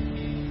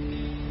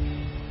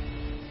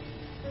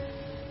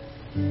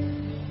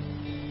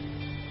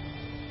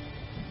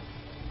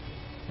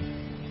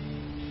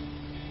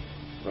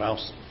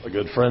 Ralph's a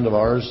good friend of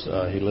ours.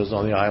 He lives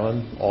on the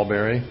island,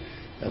 Albury.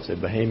 That's a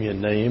Bahamian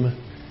name.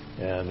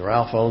 And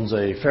Ralph owns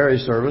a ferry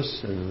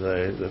service, and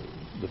the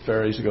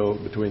ferries go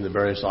between the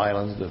various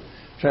islands to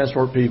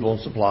transport people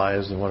and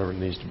supplies and whatever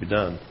needs to be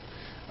done.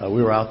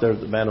 We were out there at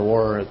the Man of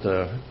War at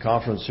the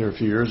conference here a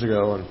few years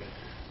ago, and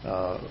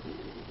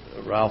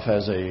Ralph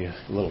has a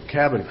little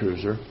cabin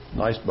cruiser,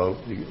 nice boat.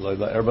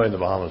 Everybody in the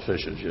Bahamas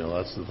fishes,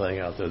 that's the thing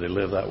out there. They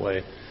live that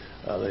way.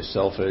 They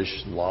sell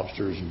fish and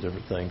lobsters and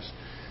different things.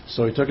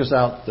 So he took us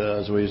out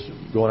as we was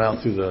going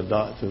out through the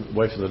dock,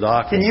 away from the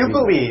dock. Can you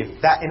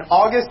believe that in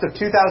August of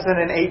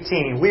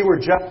 2018 we were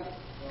just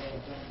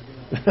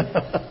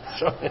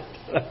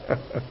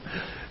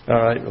all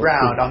right,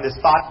 round on this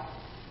spot?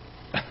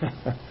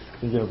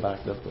 He's getting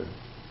backed up there.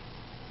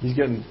 He's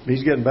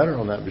getting better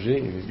on that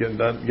machine. He's getting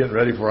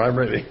ready for I'm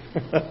ready.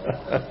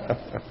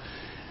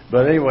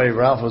 But anyway,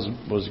 Ralph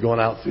was going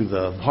out through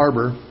the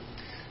harbor,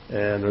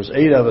 and there's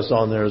 8 of us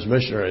on there as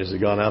missionaries that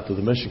had gone out to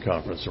the mission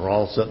conference. And we're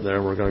all sitting there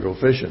and we're going to go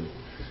fishing.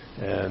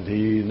 And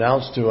he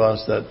announced to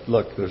us that,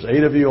 look, there's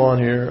 8 of you on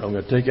here. I'm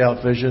going to take you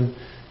out fishing,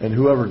 and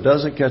whoever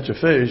doesn't catch a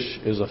fish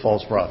is a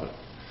false prophet.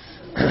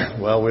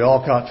 Well, we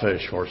all caught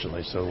fish,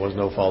 fortunately, so there was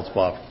no false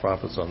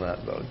prophets on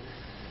that boat.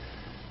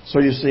 So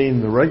you've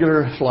seen the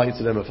regular flights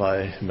that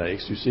MFI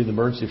makes. You've seen the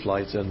emergency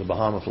flights and the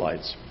Bahama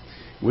flights.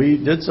 We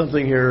did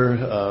something here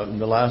in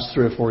the last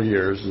 3 or 4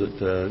 years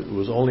that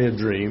was only a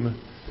dream.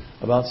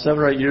 About 7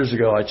 or 8 years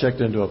ago, I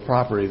checked into a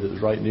property that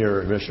was right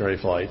near missionary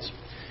flights.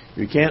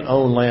 You can't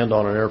own land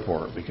on an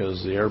airport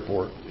because the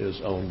airport is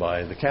owned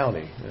by the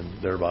county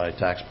and thereby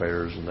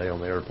taxpayers, and they own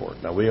the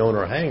airport. Now, we own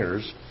our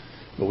hangars,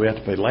 but we have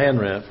to pay land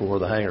rent for where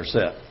the hangar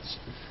sits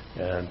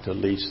and to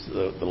lease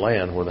the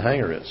land where the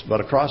hangar is. But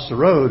across the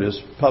road is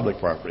public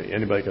property.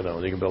 Anybody can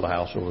own. You can build a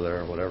house over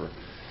there or whatever.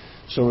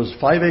 So it was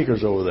 5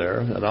 acres over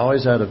there, and I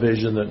always had a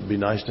vision that it would be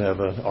nice to have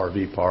an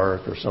RV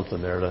park or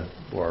something there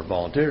for our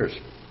volunteers.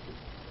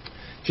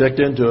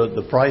 Checked into it.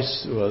 The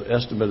price,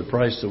 estimated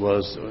price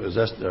was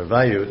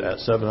valued at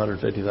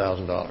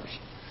 $750,000.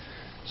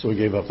 So we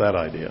gave up that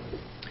idea.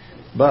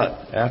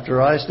 But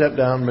after I stepped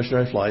down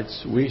Missionary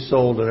Flights, we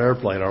sold an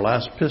airplane. Our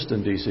last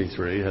piston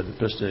DC-3 had the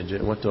piston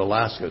engine. It went to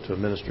Alaska to a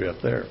ministry up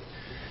there,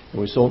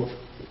 and we sold it.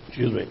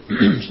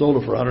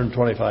 Sold it for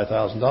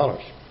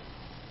 $125,000.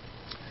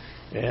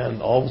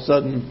 And all of a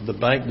sudden, the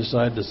bank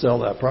decided to sell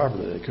that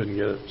property. They couldn't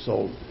get it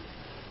sold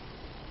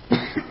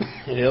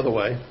any other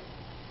way.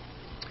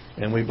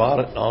 And we bought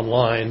it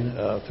online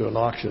through an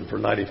auction for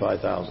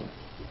 $95,000.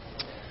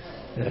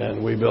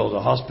 And we built a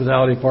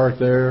hospitality park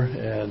there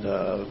and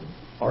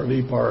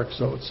RV park.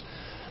 So it's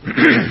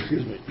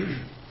excuse me,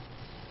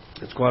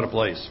 it's quite a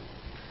place.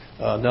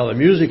 Now the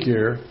music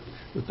here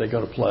that they're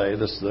going to play.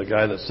 This is the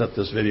guy that set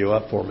this video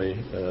up for me,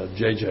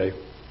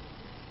 JJ.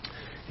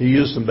 He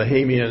used some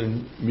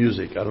Bahamian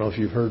music. I don't know if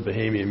you've heard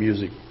Bahamian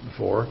music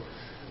before.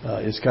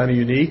 It's kind of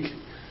unique.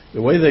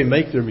 The way they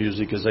make their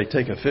music is they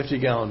take a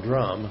 50-gallon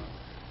drum,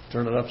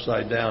 turn it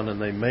upside down,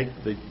 and they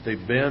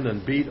bend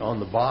and beat on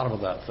the bottom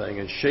of that thing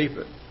and shape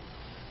it.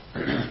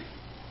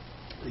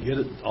 They get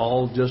it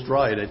all just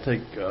right. They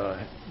take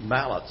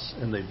mallets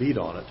and they beat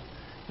on it,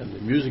 and the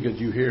music that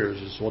you hear is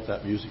just what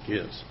that music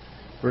is.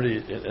 Pretty.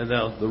 And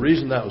now the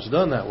reason that was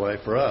done that way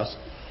for us,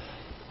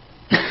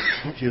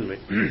 excuse me,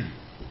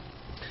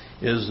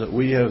 is that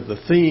we have the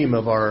theme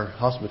of our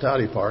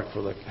hospitality park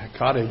for the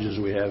cottages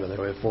we have, and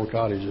we have 4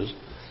 cottages,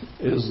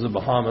 is the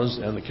Bahamas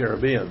and the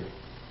Caribbean.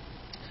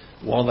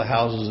 One of the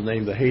houses is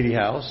named the Haiti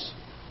House,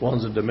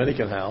 one's the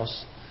Dominican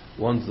House,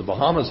 one's the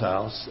Bahamas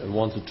House, and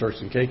one's the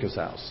Turks and Caicos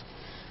House.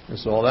 And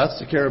so that's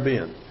the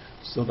Caribbean.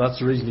 So that's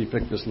the reason he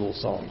picked this little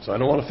song. So I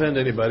don't want to offend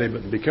anybody,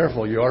 but be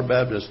careful. You are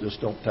Baptist, just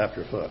don't tap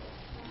your foot.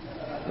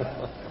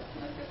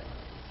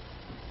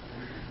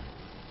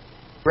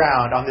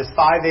 Ground on this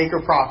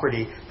 5-acre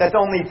property that's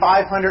only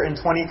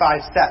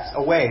 525 steps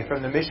away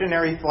from the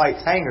Missionary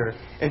Flights hangar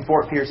in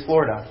Fort Pierce,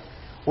 Florida.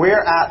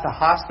 We're at the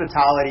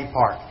Hospitality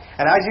Park.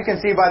 And as you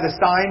can see by the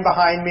sign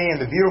behind me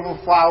and the beautiful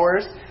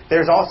flowers,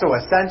 there's also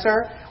a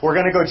center. We're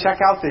going to go check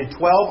out the 12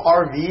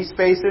 RV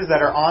spaces that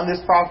are on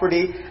this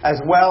property,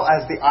 as well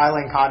as the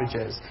island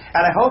cottages.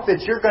 And I hope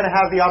that you're going to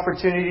have the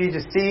opportunity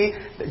to see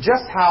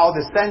just how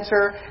the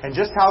center and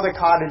just how the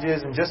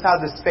cottages and just how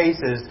the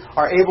spaces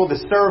are able to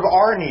serve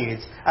our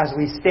needs as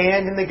we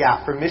stand in the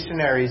gap for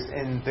missionaries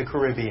in the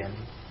Caribbean.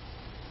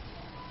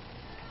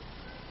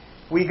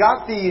 We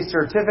got the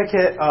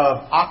certificate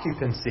of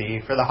occupancy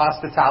for the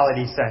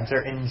Hospitality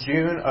Center in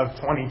June of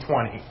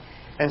 2020.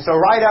 And so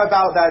right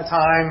about that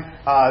time,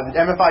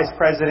 MFI's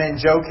president,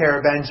 Joe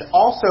Carabench,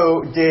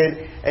 also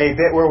did a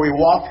bit where we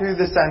walked through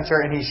the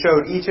center and he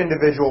showed each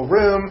individual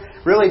room,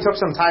 really took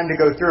some time to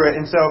go through it.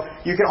 And so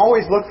you can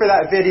always look for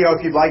that video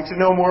if you'd like to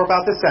know more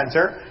about the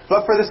center.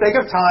 But for the sake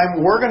of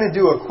time, we're going to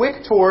do a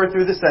quick tour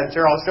through the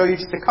center. I'll show you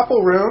just a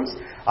couple rooms,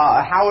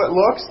 how it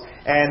looks,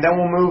 and then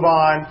we'll move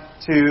on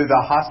to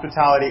the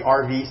hospitality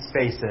RV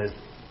spaces.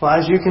 Well,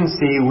 as you can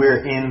see,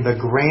 we're in the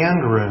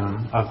grand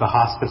room of the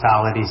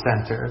Hospitality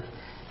Center.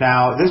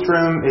 Now, this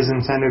room is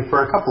intended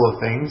for a couple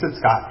of things. It's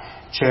got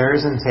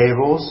chairs and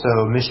tables,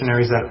 so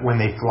missionaries that when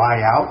they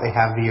fly out, they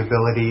have the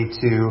ability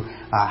to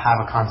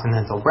have a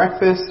continental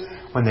breakfast.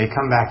 When they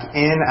come back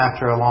in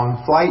after a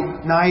long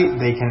flight night,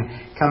 they can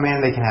come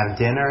in. They can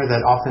have dinner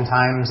that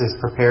oftentimes is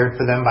prepared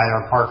for them by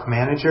our park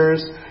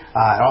managers.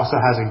 It also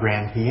has a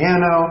grand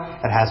piano.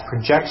 It has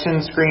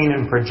projection screen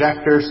and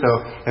projector, so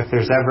if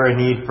there's ever a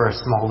need for a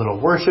small little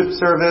worship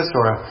service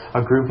or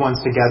a group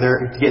wants to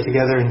get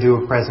together and do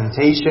a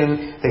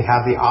presentation, they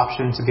have the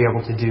option to be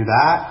able to do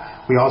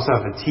that. We also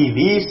have a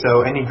TV,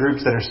 so any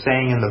groups that are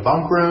staying in the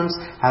bunk rooms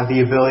have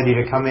the ability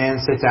to come in,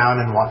 sit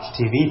down, and watch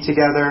TV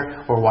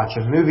together or watch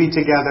a movie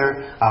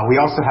together. We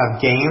also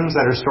have games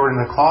that are stored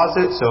in the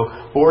closet,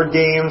 so board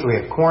games, we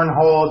have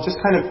cornhole, just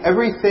kind of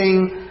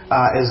everything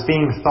is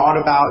being thought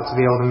about to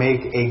be able to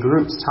make a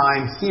group's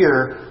time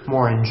here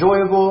more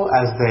enjoyable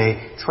as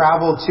they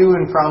travel to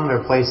and from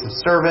their place of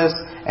service,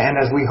 and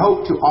as we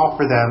hope to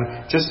offer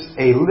them just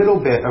a little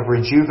bit of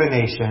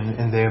rejuvenation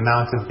in the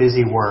amount of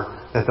busy work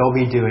that they'll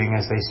be doing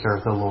as they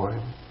serve the Lord.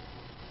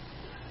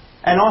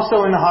 And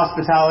also in the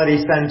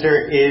Hospitality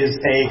Center is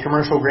a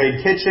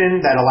commercial-grade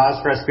kitchen that allows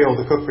for us to be able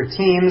to cook for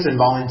teams and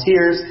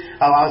volunteers,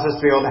 allows us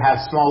to be able to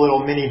have small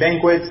little mini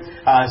banquets,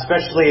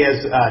 especially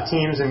as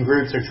teams and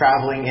groups are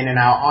traveling in and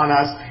out on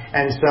us.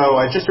 And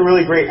so just a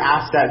really great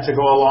asset to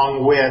go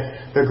along with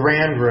the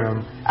grand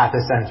room at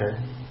the center.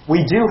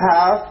 We do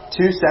have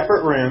 2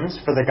 separate rooms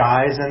for the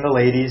guys and the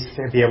ladies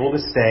to be able to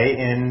stay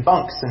in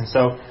bunks. And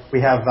so we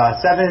have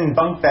 7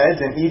 bunk beds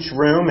in each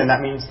room, and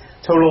that means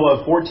total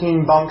of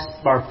 14 bunks,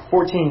 or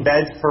 14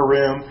 beds per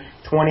room,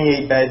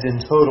 28 beds in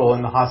total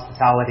in the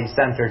Hospitality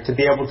Center to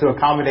be able to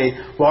accommodate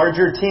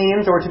larger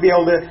teams or to be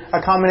able to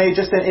accommodate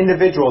just an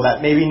individual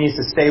that maybe needs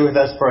to stay with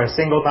us for a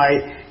single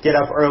night, get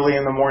up early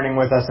in the morning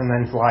with us, and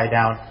then fly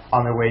down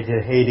on their way to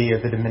Haiti or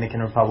the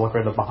Dominican Republic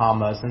or the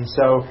Bahamas. And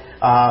so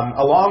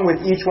along with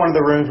each one of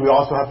the rooms, we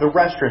also have the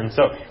restrooms.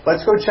 So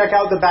let's go check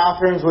out the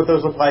bathrooms, what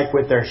those look like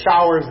with their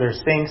showers, their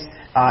sinks,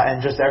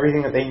 and just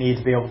everything that they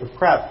need to be able to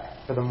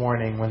prep for the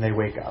morning when they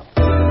wake up.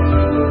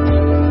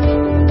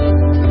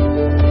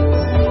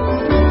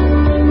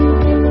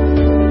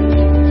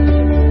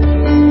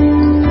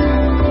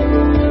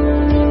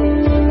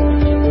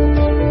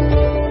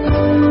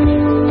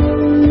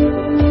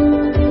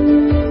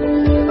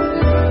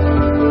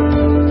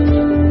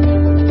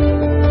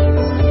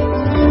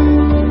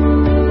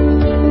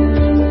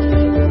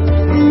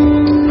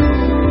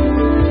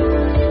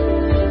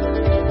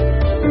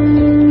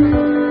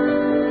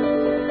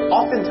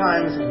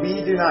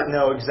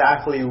 Know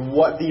exactly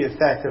what the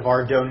effect of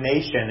our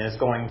donation is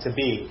going to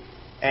be.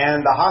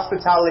 And the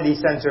Hospitality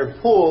Center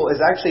pool is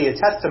actually a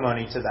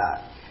testimony to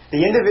that.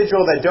 The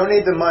individual that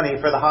donated the money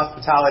for the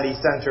Hospitality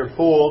Center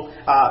pool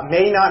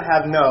may not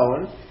have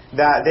known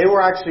that they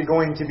were actually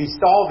going to be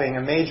solving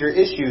a major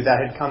issue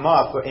that had come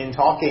up in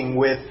talking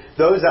with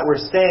those that were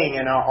staying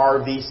in our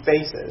RV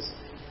spaces.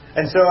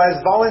 And so as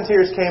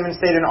volunteers came and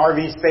stayed in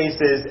RV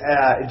spaces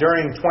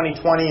during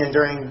 2020 and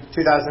during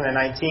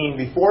 2019,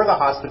 before the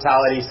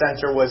Hospitality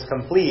Center was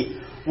complete,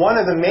 one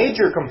of the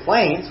major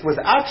complaints was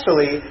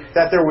actually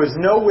that there was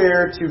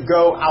nowhere to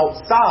go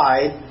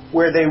outside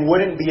where they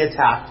wouldn't be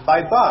attacked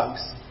by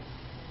bugs.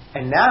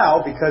 And now,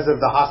 because of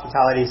the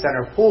Hospitality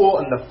Center pool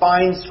and the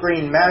fine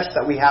screen mesh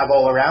that we have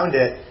all around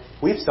it,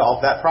 we've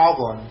solved that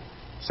problem.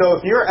 So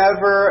if you're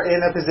ever in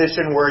a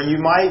position where you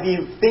might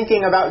be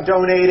thinking about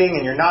donating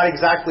and you're not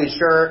exactly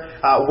sure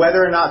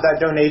whether or not that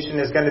donation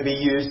is going to be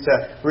used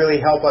to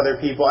really help other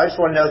people, I just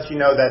want to let you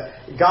know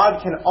that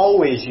God can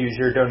always use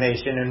your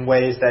donation in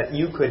ways that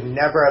you could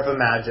never have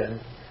imagined.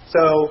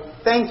 So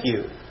thank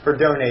you for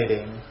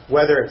donating,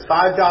 whether it's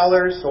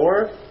 $5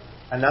 or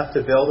enough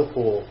to build a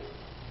pool.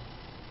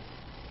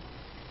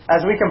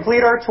 As we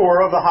complete our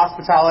tour of the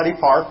Hospitality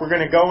Park, we're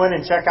going to go in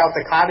and check out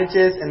the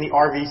cottages and the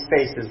RV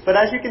spaces. But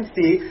as you can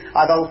see,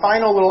 the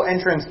final little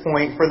entrance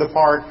point for the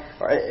park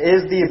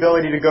is the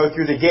ability to go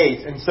through the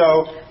gates. And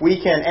so we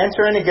can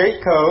enter in a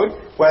gate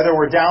code, whether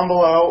we're down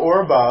below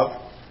or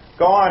above,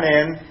 go on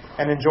in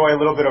and enjoy a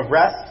little bit of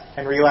rest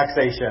and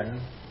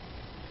relaxation.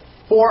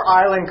 4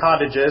 island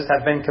cottages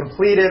have been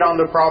completed on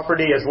the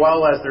property as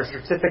well as their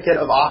certificate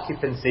of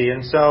occupancy.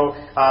 And so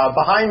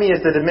behind me is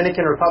the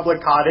Dominican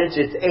Republic cottage.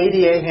 It's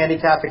ADA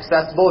handicap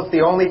accessible. It's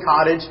the only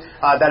cottage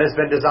that has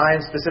been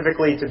designed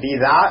specifically to be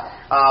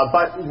that.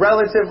 But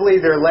relatively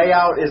their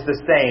layout is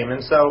the same. And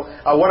so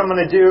what I'm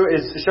going to do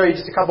is show you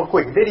just a couple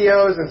quick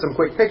videos and some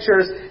quick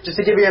pictures just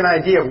to give you an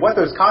idea of what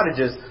those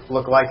cottages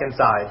look like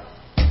inside.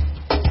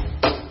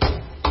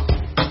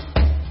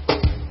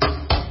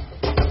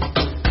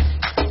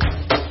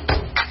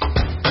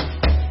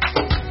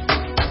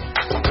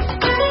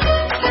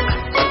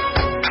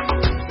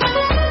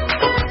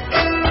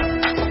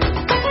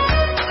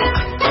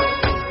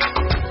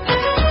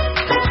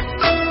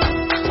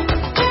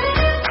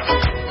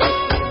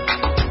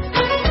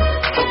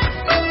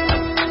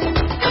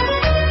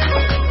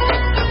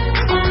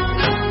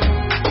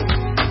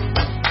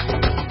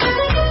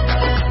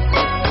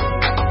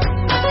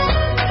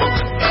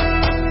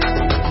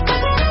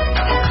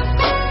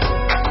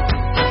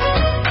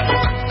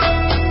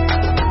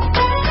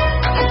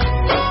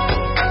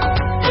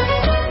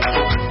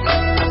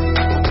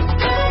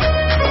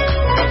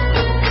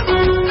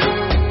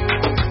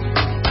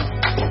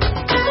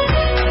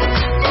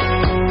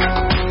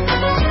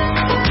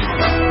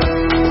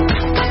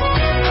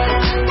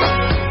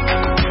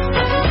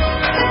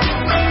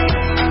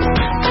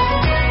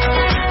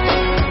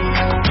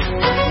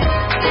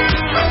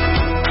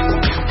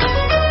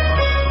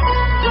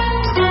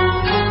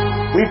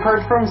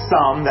 inform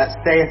some that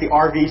stay at the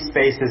RV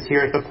spaces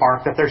here at the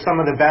park that they're some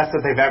of the best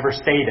that they've ever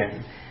stayed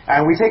in.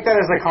 And we take that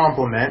as a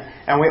compliment,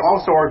 and we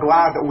also are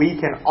glad that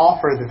we can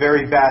offer the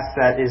very best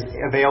that is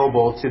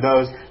available to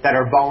those that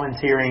are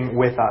volunteering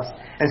with us.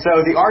 And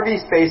so the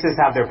RV spaces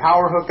have their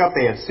power hookup,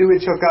 they have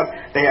sewage hookup,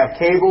 they have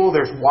cable,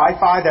 there's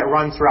Wi-Fi that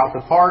runs throughout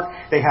the park,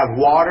 they have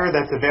water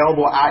that's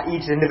available at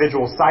each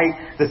individual site.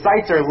 The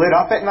sites are lit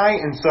up at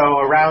night, and so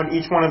around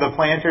each one of the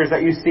planters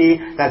that you see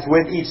that's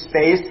with each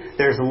space,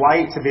 there's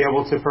light to be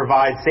able to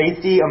provide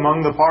safety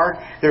among the park.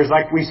 There's,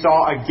 like we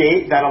saw, a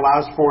gate that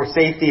allows for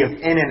safety of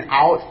in and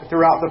out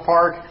throughout the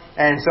park.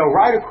 And so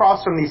right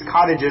across from these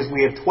cottages,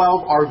 we have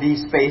 12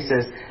 RV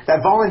spaces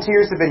that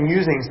volunteers have been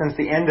using since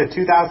the end of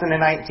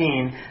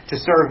 2019 to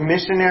serve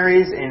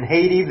missionaries in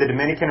Haiti, the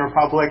Dominican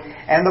Republic,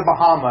 and the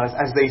Bahamas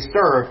as they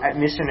serve at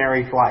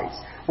missionary flights.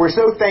 We're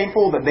so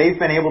thankful that they've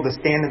been able to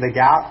stand in the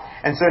gap.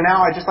 And so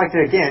now I'd just like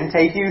to, again,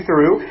 take you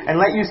through and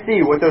let you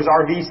see what those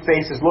RV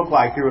spaces look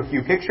like through a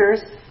few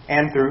pictures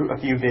and through a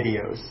few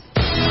videos.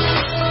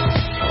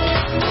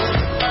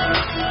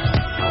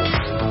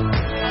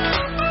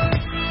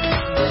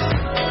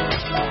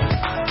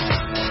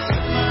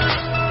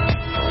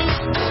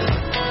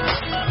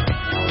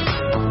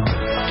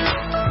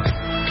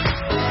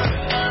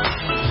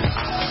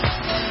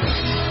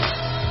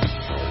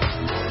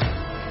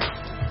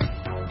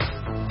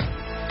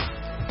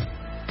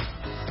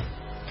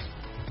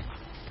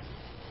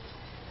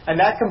 And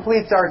that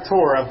completes our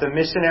tour of the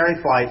Missionary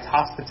Flights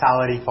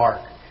Hospitality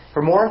Park.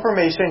 For more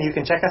information, you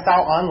can check us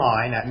out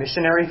online at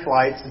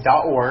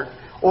missionaryflights.org,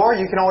 or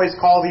you can always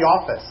call the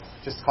office.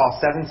 Just call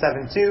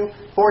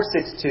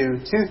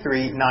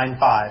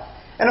 772-462-2395.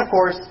 And of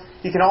course,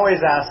 you can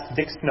always ask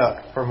Dick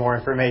Snook for more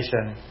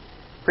information.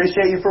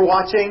 Appreciate you for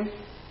watching,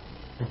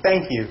 and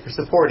thank you for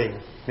supporting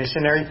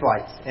Missionary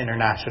Flights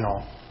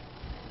International.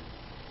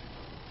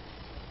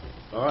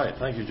 All right,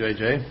 thank you,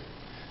 JJ.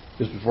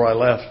 Just before I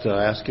left,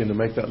 I asked him to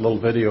make that little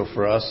video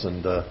for us,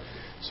 and so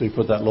he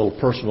put that little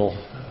personal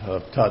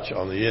touch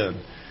on the end.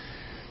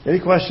 Any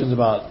questions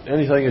about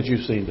anything that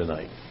you've seen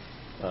tonight?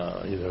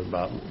 Either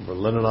about for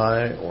Lynn and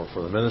I, or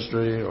for the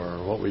ministry, or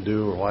what we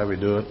do, or why we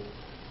do it?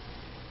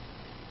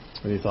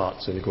 Any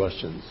thoughts, any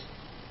questions?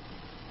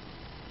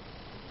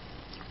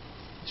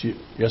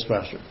 Yes,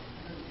 Pastor.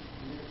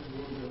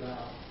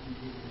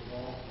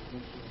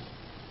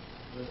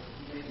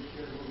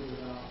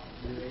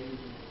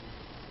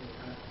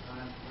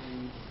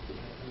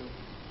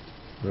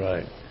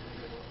 Right.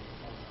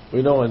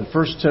 We know in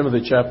 1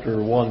 Timothy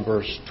chapter 1,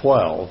 verse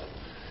 12,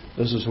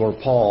 this is where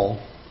Paul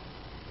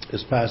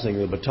is passing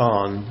the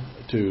baton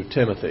to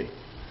Timothy.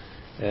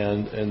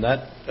 And in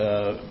that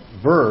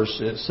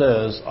verse, it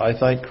says, I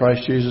thank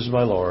Christ Jesus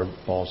my Lord,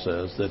 Paul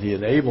says, that he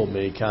enabled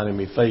me, counting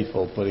me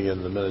faithful, putting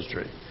in the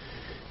ministry.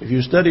 If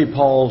you study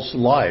Paul's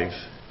life,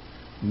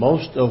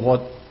 most of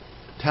what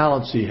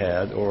talents he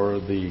had, or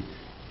the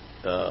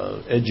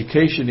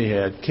education he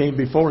had, came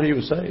before he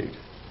was saved.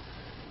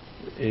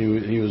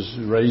 He was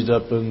raised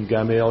up in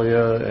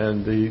Gamaliel,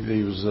 and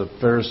he was a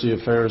Pharisee of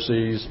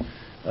Pharisees.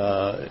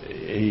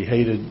 He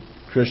hated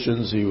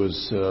Christians. He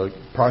was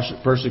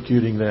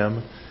persecuting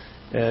them.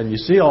 And you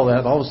see all that,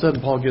 and all of a sudden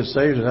Paul gets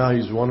saved, and now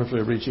he's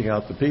wonderfully reaching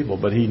out to people.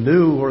 But he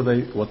knew what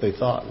they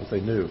thought, what they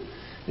knew.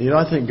 And,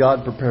 I think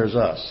God prepares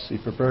us. He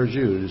prepares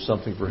you to do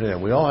something for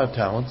Him. We all have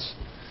talents.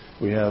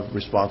 We have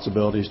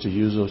responsibilities to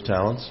use those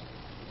talents.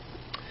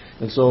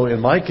 And so in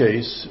my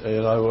case,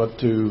 I went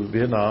to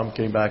Vietnam,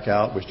 came back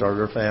out, we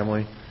started our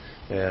family,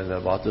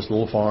 and bought this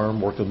little farm,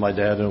 worked with my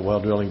dad in a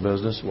well drilling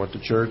business, went to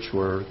church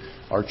where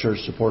our church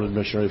supported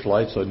missionary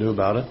flights, so I knew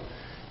about it.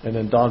 And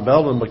then Don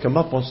Belden would come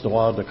up once in a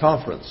while at the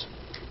conference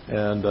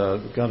and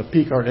kind of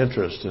pique our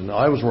interest. And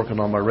I was working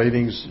on my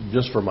ratings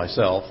just for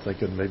myself,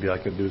 thinking maybe I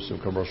could do some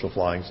commercial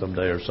flying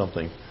someday or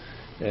something.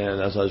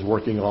 And as I was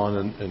working on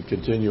and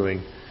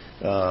continuing,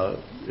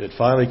 it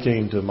finally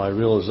came to my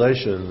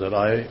realization that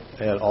I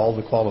had all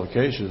the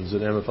qualifications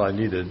that MFI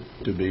needed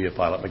to be a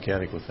pilot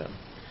mechanic with him.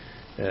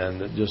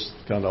 And it just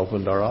kind of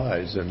opened our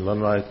eyes. And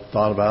Lynn and I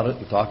thought about it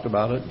and talked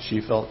about it, and she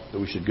felt that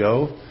we should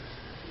go.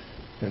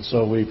 And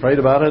so we prayed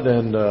about it,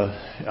 and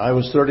I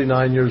was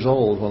 39 years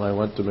old when I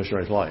went to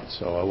missionary flights.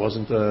 So I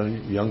wasn't a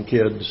young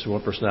kid,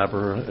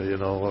 whippersnapper,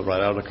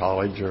 right out of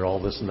college or all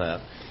this and that.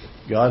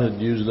 God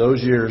had used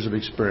those years of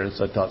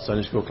experience. I taught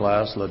Sunday school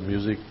class, led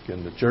music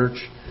in the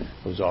church,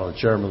 was on the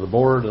chairman of the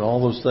board, and all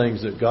those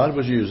things that God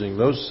was using,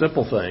 those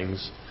simple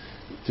things,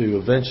 to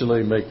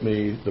eventually make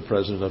me the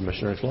president of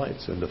Missionary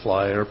Flights and to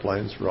fly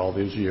airplanes for all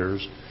these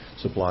years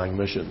supplying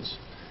missions.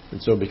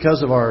 And so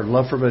because of our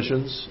love for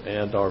missions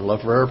and our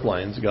love for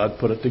airplanes, God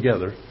put it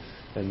together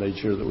and made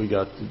sure that we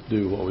got to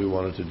do what we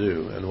wanted to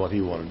do and what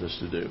He wanted us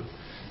to do.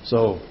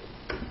 So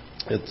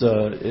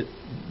it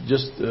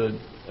just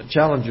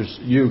challenges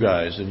you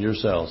guys and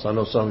yourselves. I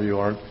know some of you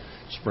aren't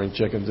spring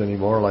chickens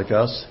anymore like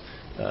us.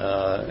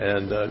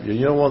 One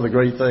of the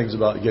great things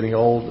about getting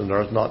old, and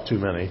there's not too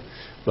many,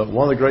 but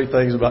one of the great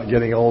things about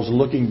getting old is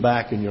looking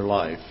back in your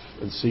life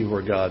and see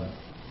where God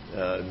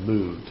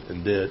moved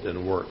and did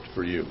and worked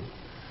for you.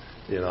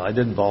 I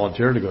didn't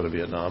volunteer to go to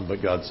Vietnam,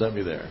 but God sent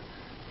me there.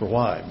 For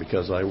why?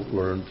 Because I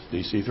learned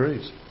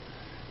DC-3s.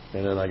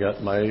 And then I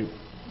got my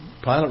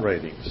pilot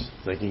ratings,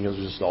 thinking it was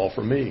just all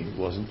for me. It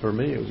wasn't for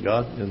me. It was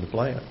God in the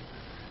plan.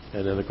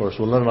 And then, of course,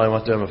 when Lynn and I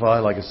went to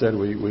MFI, like I said,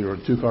 we were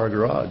in a two-car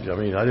garage. I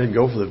mean, I didn't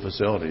go for the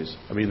facilities.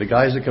 I mean, the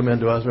guys that come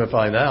into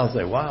MFI now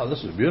say, wow,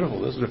 this is beautiful.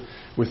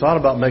 We thought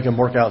about making them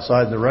work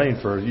outside in the rain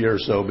for a year or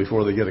so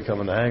before they get to come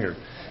in the hangar,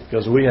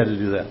 because we had to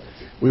do that.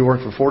 We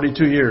worked for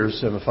 42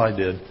 years, MFI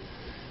did,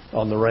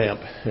 on the ramp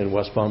in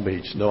West Palm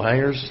Beach. No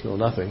hangars, no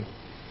nothing.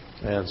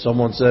 And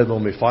someone said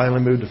when we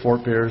finally moved to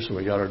Fort Pierce and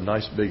we got our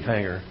nice big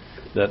hangar,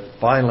 that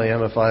finally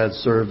MFI had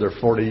served their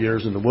 40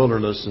 years in the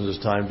wilderness and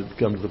it's time to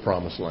come to the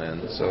promised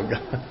land. So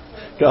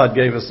God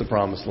gave us the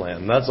promised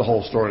land. And that's the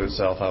whole story in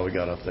itself, how we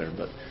got up there.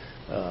 But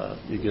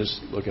you just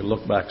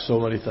look back so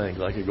many things.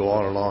 I could go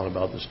on and on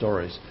about the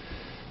stories.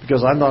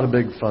 Because I'm not a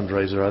big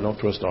fundraiser. I don't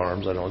twist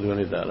arms. I don't do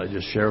any of that. I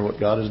just share what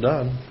God has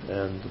done.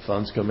 And the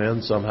funds come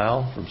in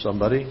somehow from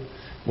somebody.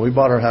 When we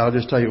bought our house, I'll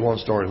just tell you one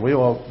story. We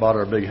all bought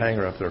our big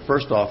hangar up there.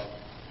 First off,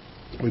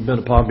 we've been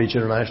at Palm Beach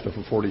International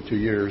for 42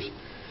 years.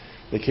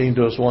 They came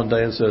to us one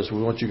day and says,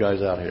 we want you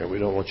guys out here. We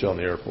don't want you on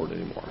the airport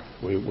anymore.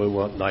 We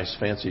want nice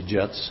fancy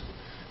jets.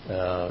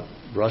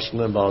 Rush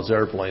Limbaugh's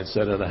airplane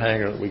set in a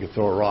hangar that we could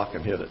throw a rock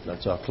and hit it.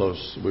 That's how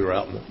close we were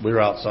we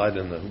were outside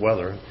in the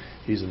weather.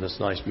 He's in this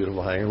nice,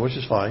 beautiful hangar, which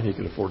is fine. He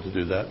could afford to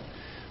do that.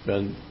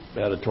 Then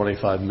had a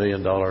 $25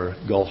 million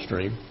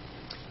Gulfstream.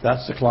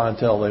 That's the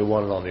clientele they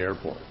wanted on the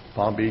airport.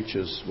 Palm Beach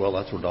is, well,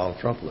 that's where Donald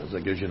Trump lives.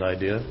 That gives you an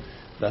idea.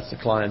 That's the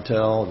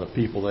clientele and the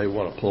people they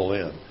want to pull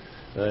in.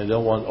 They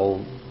don't want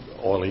old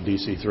oily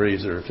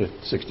DC-3s that are 50,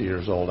 60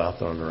 years old out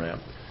there on the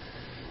ramp.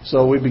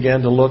 So we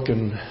began to look,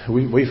 and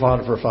we fought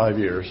it for 5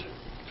 years,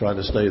 trying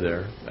to stay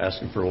there,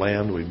 asking for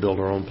land. We built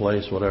our own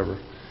place,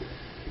 whatever.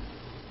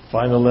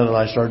 Finally, Lynn and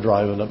I started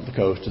driving up the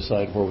coast,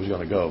 decided where we was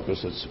going to go,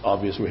 because it's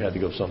obvious we had to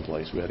go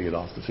someplace. We had to get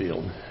off the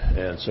field.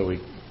 And so we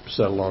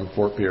settled on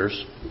Fort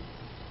Pierce.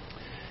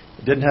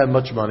 Didn't have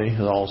much money,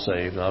 all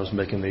saved, and I was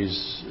making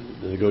these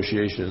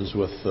negotiations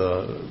with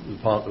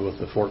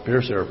the Fort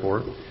Pierce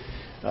airport.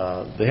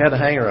 They had a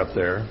hangar up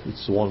there.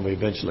 It's the one we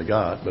eventually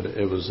got, but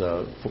it was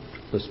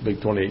this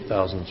big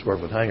 28,000 square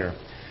foot hangar.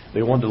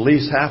 They wanted to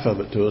lease half of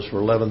it to us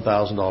for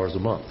 $11,000 a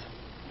month.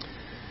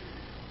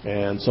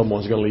 And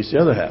someone's going to lease the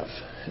other half.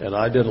 And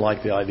I didn't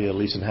like the idea of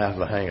leasing half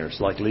of a hangar. It's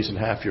like leasing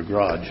half your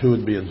garage. Who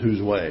would be in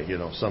whose way?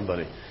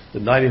 Somebody. The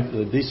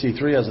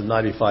DC-3 has a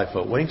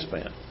 95-foot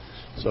wingspan.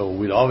 So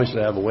we'd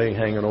obviously have a wing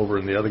hanging over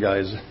in the other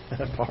guy's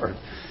part.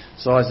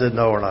 So I said,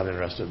 no, we're not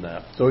interested in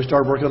that. So we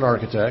started working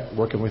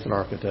with an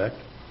architect.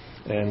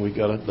 And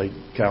the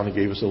county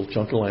gave us a little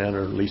chunk of land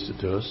or leased it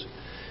to us.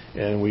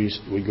 And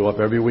we go up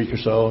every week or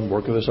so and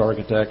work with this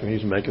architect, and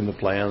he's making the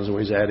plans, and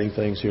he's adding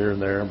things here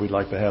and there. And we'd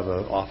like to have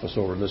an office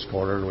over in this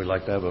corner, and we'd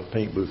like to have a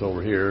paint booth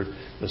over here.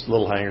 This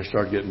little hangar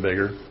started getting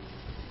bigger.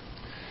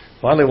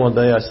 Finally, one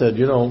day I said,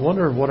 I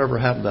wonder whatever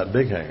happened to that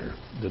big hangar.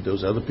 Did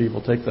those other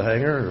people take the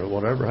hangar, or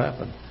whatever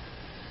happened?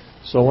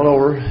 So I went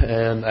over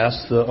and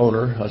asked the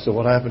owner. I said,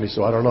 what happened? He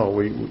said, I don't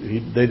know.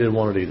 They didn't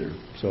want it either.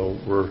 So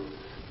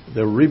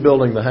they were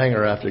rebuilding the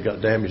hangar after it got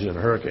damaged in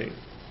a hurricane.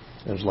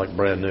 It was like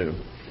brand new.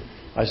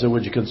 I said,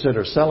 would you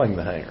consider selling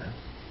the hangar?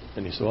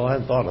 And he said, well, I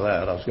hadn't thought of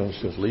that. I was going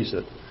to just lease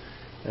it.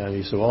 And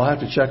he said, well, I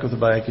have to check with the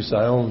bank. He said,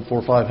 I own 4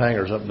 or 5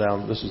 hangars up and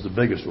down. This is the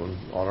biggest one.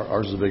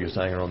 Ours is the biggest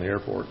hangar on the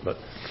airport.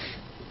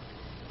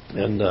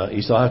 And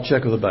he said, I have to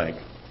check with the bank.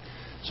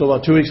 So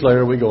about 2 weeks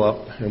later, we go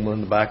up, and we're in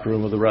the back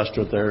room of the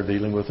restaurant there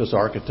dealing with this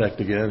architect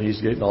again.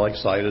 He's getting all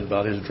excited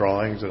about his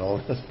drawings and all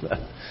this and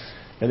that.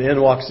 And in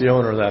walks the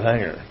owner of that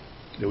hangar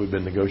that we've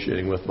been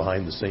negotiating with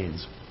behind the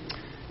scenes.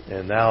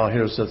 And now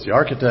here sits the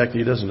architect.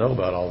 He doesn't know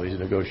about all these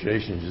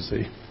negotiations, you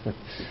see.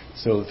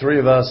 So the 3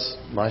 of us,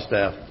 my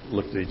staff,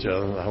 looked at each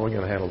other. How are we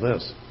going to handle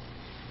this?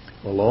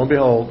 Well, lo and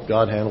behold,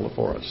 God handled it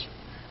for us.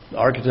 The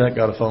architect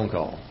got a phone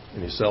call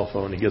in his cell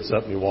phone. He gets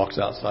up and he walks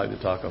outside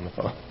to talk on the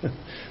phone.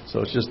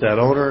 So it's just that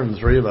owner and the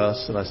 3 of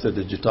us. And I said,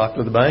 did you talk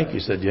to the bank? He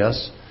said,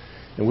 yes.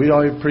 And we'd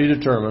already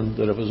predetermined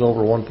that if it was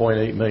over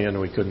 $1.8 million,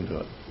 we couldn't do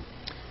it.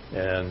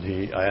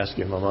 And I asked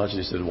him how much.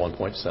 He said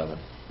 1.7.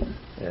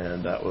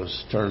 And that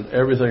turned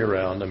everything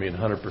around. I mean,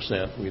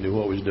 100%. We knew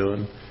what we was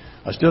doing.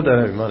 I still didn't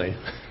have any money.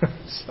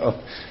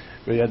 So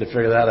we had to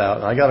figure that out.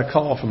 And I got a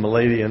call from a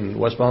lady in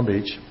West Palm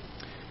Beach.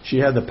 She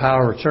had the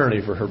power of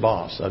attorney for her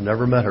boss. I've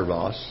never met her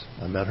boss.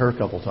 I met her a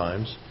couple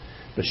times.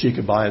 But she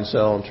could buy and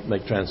sell and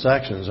make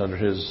transactions under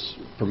his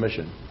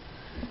permission.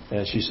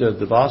 And she said,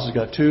 the boss has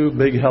got 2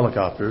 big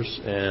helicopters,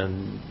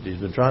 and he's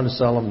been trying to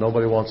sell them.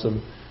 Nobody wants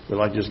them. We'd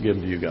like to just give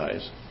them to you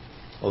guys.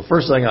 Well, the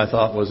first thing I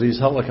thought was these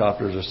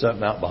helicopters are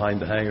sitting out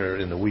behind the hangar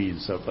in the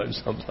weeds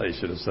someplace.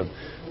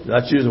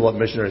 That's usually what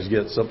missionaries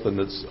get, something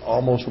that's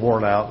almost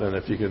worn out, and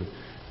if you can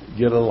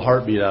get a little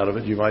heartbeat out of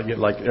it, you might get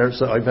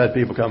so I've had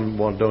people come and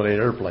want to donate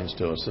airplanes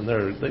to us, and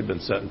they've been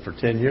sitting for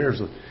 10 years.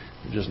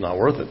 They're just not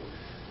worth it.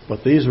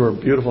 But these were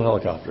beautiful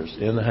helicopters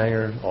in the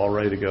hangar, all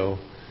ready to go.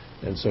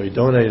 And so he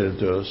donated them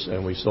to us,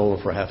 and we sold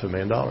them for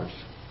 $500,000.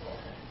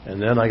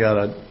 And then I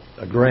got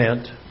a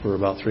grant for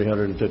about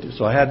 $350.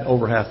 So I had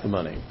over half the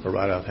money, or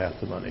right out half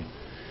the money.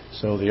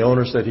 So the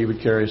owner said he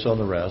would carry us on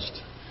the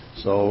rest.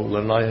 So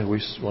Lynn and I,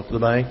 we went to the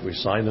bank. We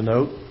signed a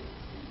note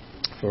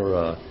for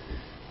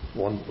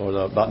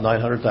about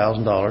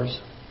 $900,000,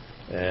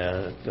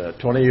 and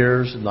 20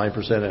 years,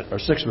 9% or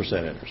 6%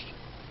 interest.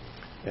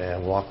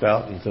 And walked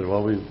out and said,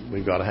 well,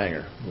 we've got a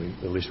hangar.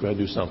 At least we had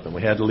to do something.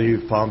 We had to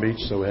leave Palm Beach,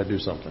 so we had to do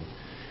something.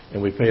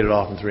 And we paid it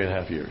off in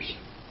 3.5 years.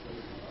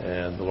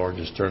 And the Lord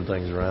just turned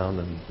things around,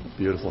 and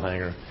beautiful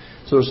hangar.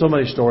 So there's so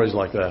many stories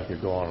like that. You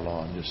go on and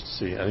on just to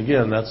see. And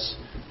again, that's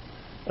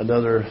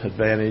another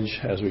advantage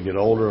as we get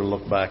older and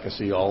look back and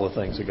see all the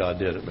things that God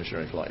did at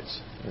Missionary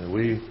Flights. And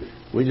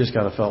we just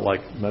kind of felt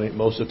like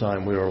most of the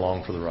time we were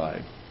along for the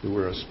ride. We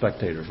were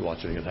spectators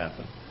watching it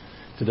happen.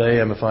 Today,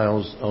 MFI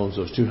owns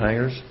those 2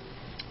 hangars.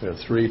 We have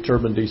 3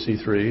 turbine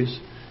DC-3s.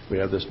 We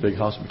have this big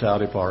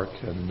hospitality park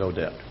and no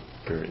debt,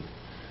 period.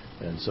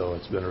 And so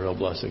it's been a real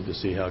blessing to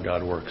see how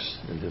God works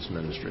in His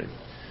ministry.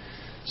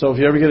 So if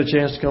you ever get a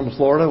chance to come to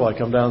Florida, why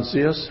come down and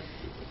see us?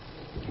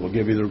 We'll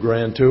give you the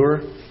grand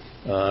tour.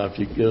 If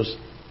you give us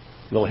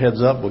a little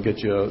heads up, we'll get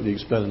you can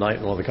spend a night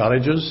in one of the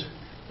cottages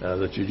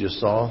that you just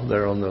saw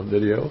there on the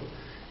video,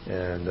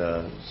 and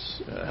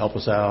help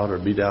us out or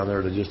be down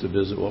there to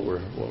visit what we're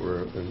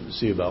and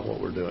see about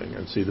what we're doing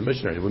and see the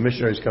missionaries. When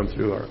missionaries come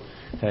through our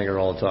hangar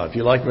all the time. If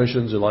you like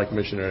missions, you like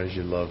missionaries,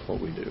 you love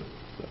what we do.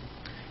 So,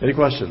 any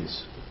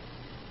questions?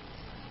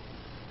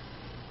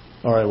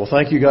 All right, well,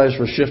 thank you guys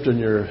for shifting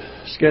your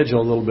schedule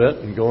a little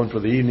bit and going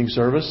for the evening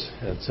service.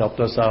 It's helped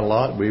us out a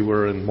lot. We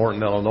were in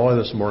Morton, Illinois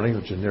this morning,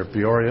 which is near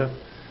Peoria.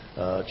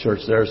 Church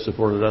there has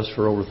supported us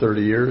for over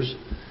 30 years,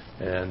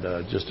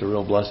 and just a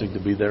real blessing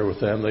to be there with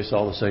them. They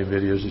saw the same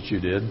videos that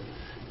you did,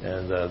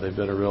 and they've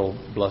been a real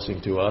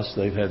blessing to us.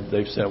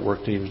 They've sent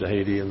work teams to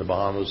Haiti and the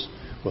Bahamas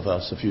with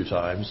us a few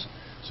times,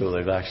 so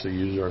they've actually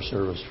used our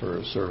service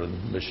for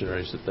serving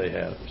missionaries that they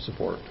have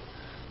support.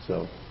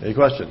 So, any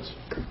questions?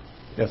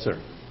 Yes, sir.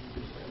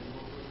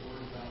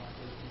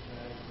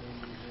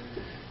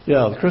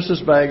 Yeah, the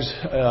Christmas bags,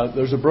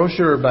 there's a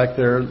brochure back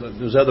there.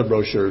 There's other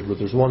brochures, but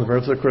there's one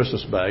for the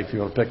Christmas bag if you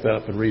want to pick that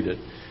up and read it.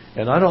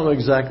 And I don't know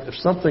exactly,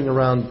 something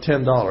around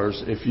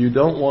 $10 if you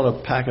don't want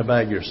to pack a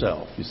bag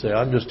yourself. You say,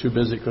 I'm just too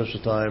busy at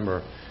Christmas time,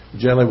 or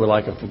generally we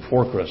like them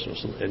before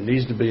Christmas. It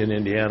needs to be in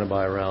Indiana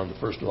by around the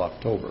 1st of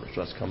October,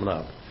 so that's coming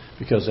up,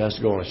 because it has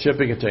to go in a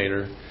shipping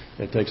container.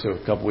 It takes a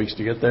couple weeks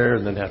to get there,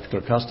 and then have to go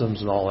to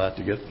customs and all that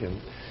to get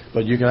in.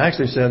 But you can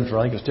actually send for,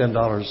 I think it's $10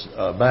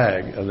 a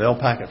bag, and they'll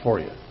pack it for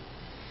you.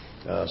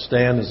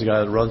 Stan is the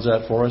guy that runs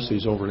that for us.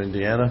 He's over in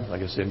Indiana. I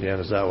guess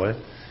Indiana's that way.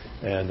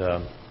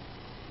 And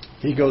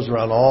he goes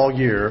around all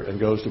year and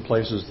goes to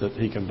places that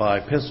he can buy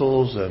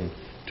pencils and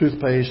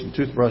toothpaste and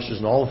toothbrushes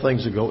and all the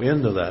things that go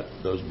into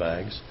those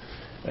bags.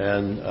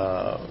 And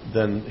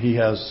then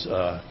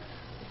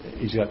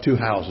he's got 2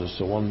 houses.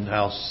 So one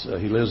house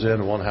he lives in,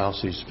 and one house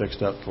he's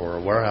fixed up for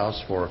a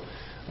warehouse for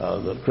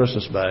the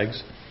Christmas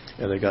bags.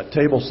 And they got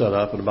tables set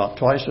up, and about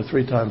twice or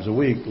 3 times a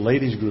week,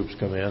 ladies groups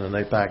come in and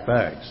they pack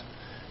bags.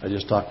 I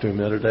just talked to him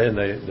the other day, and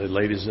the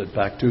ladies had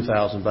packed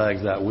 2,000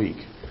 bags that week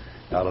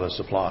out of the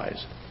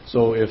supplies.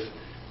 So if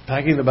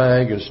packing the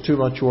bag is too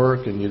much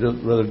work, and you'd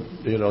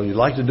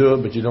like to do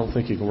it, but you don't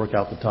think you can work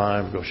out the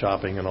time, go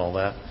shopping and all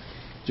that,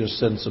 just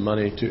send some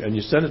money and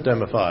you send it to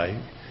MFI.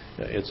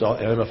 It's an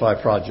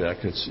MFI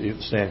project.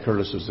 Stan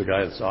Curtis is the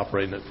guy that's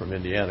operating it from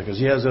Indiana, because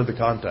he has other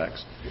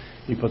contacts.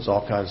 He puts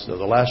all kinds of stuff.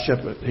 The last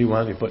shipment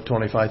he put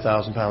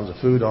 25,000 pounds of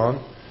food on.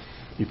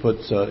 He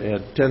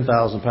had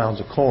 10,000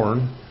 pounds of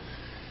corn.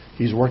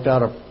 He's worked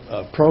out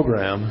a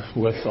program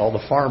with all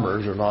the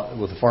farmers,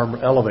 with the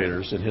farmer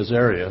elevators in his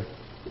area.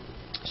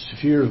 A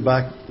few years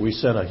back, we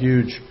sent a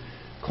huge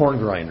corn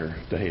grinder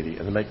to Haiti,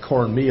 and they make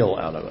cornmeal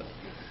out of it.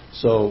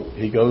 So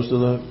he goes to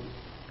the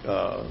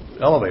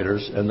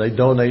elevators, and they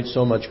donate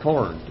so much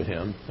corn to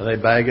him, and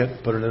they bag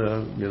it, put it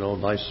in a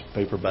nice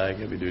paper bag,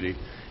 heavy duty,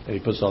 and he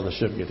puts it on the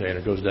shipping container.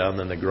 It goes down,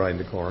 then they grind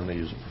the corn, they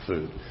use it for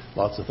food.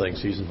 Lots of things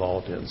he's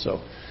involved in.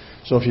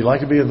 So if you'd like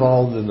to be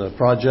involved in the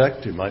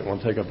project, you might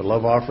want to take up a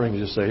love offering.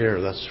 You just say,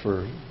 here, that's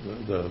for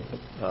the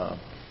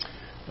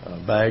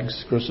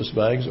bags, Christmas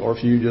bags. Or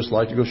if you just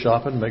like to go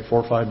shopping, make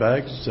 4 or 5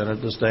 bags, send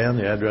it to Stan.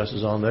 The address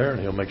is on there, and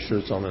he'll make sure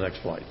it's on the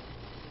next flight.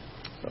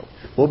 So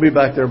we'll be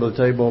back there by the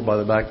table, by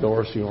the back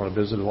door, so you want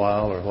to visit a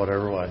while or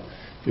whatever.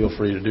 Feel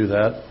free to do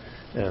that.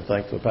 And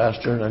thank the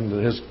pastor and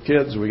his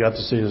kids. We got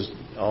to see his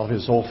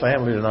whole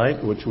family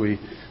tonight, which we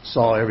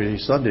saw every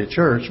Sunday at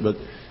church, but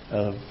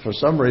for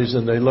some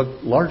reason, they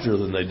look larger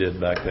than they did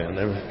back then.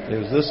 It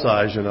was this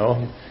size,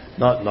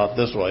 not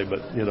this way, but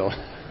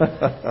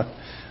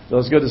So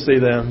it's good to see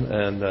them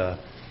and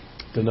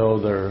to know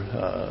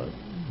they're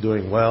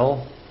doing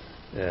well.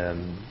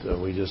 And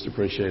we just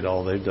appreciate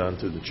all they've done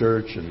through the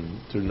church and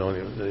through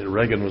knowing.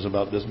 Reagan was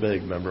about this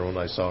big. Remember when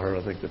I saw her?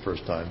 I think the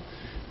first time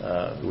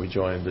we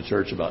joined the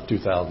church about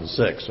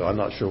 2006. So I'm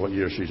not sure what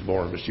year she's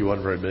born, but she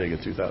wasn't very big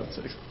in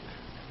 2006.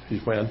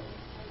 She's when?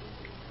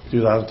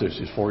 2002.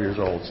 She's 4 years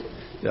old.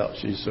 Yeah,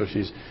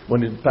 she's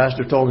when the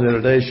pastor told me the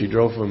other day she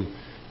drove from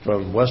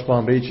from West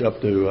Palm Beach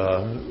up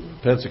to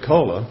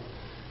Pensacola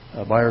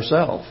by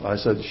herself. I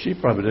said, she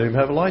probably didn't even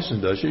have a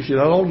license, does she? She's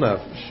not old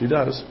enough. She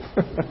does.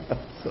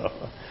 So,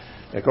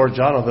 and of course,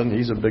 Jonathan,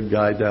 he's a big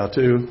guy now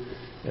too,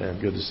 and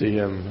good to see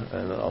him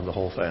and on the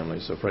whole family.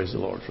 So praise the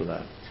Lord for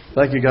that.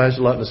 Thank you guys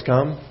for letting us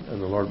come,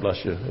 and the Lord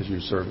bless you as you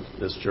serve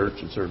this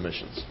church and serve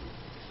missions.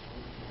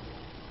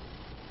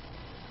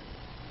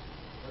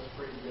 Let's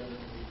pray together.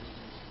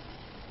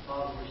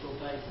 Father, we're so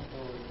thankful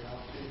for the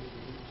opportunity to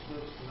be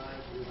with us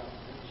tonight to hear about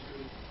the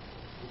ministry.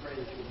 We pray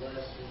that you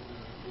bless in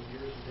the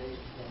years and days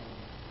to come.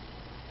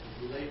 As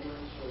we labor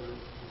and serve,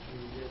 that you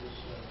will give us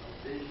a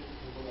vision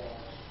for the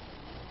lost,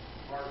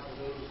 heart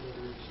for those that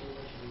are in so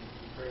much need.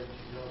 We pray that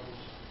you help us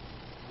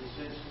be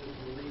sensitive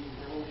to the leading of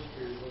the Holy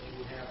Spirit, what you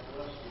would have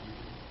for us to do.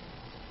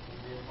 And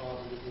then,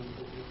 Father, that we would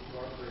look to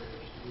our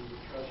prayers, that we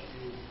would trust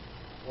you,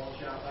 watch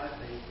out by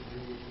faith, and do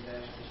what you've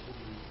asked us to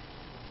do.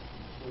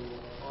 So,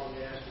 Father,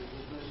 we ask that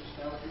this message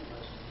now your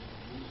blessings.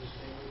 In Jesus'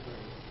 name we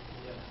pray.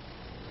 Amen.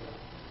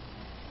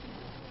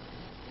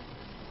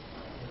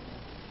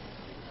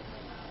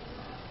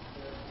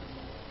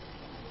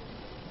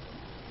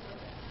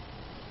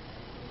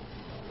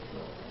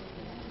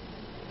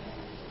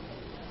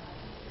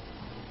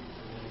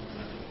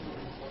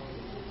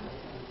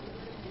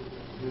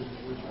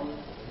 Which one?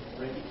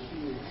 Ready to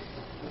see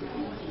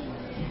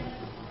you.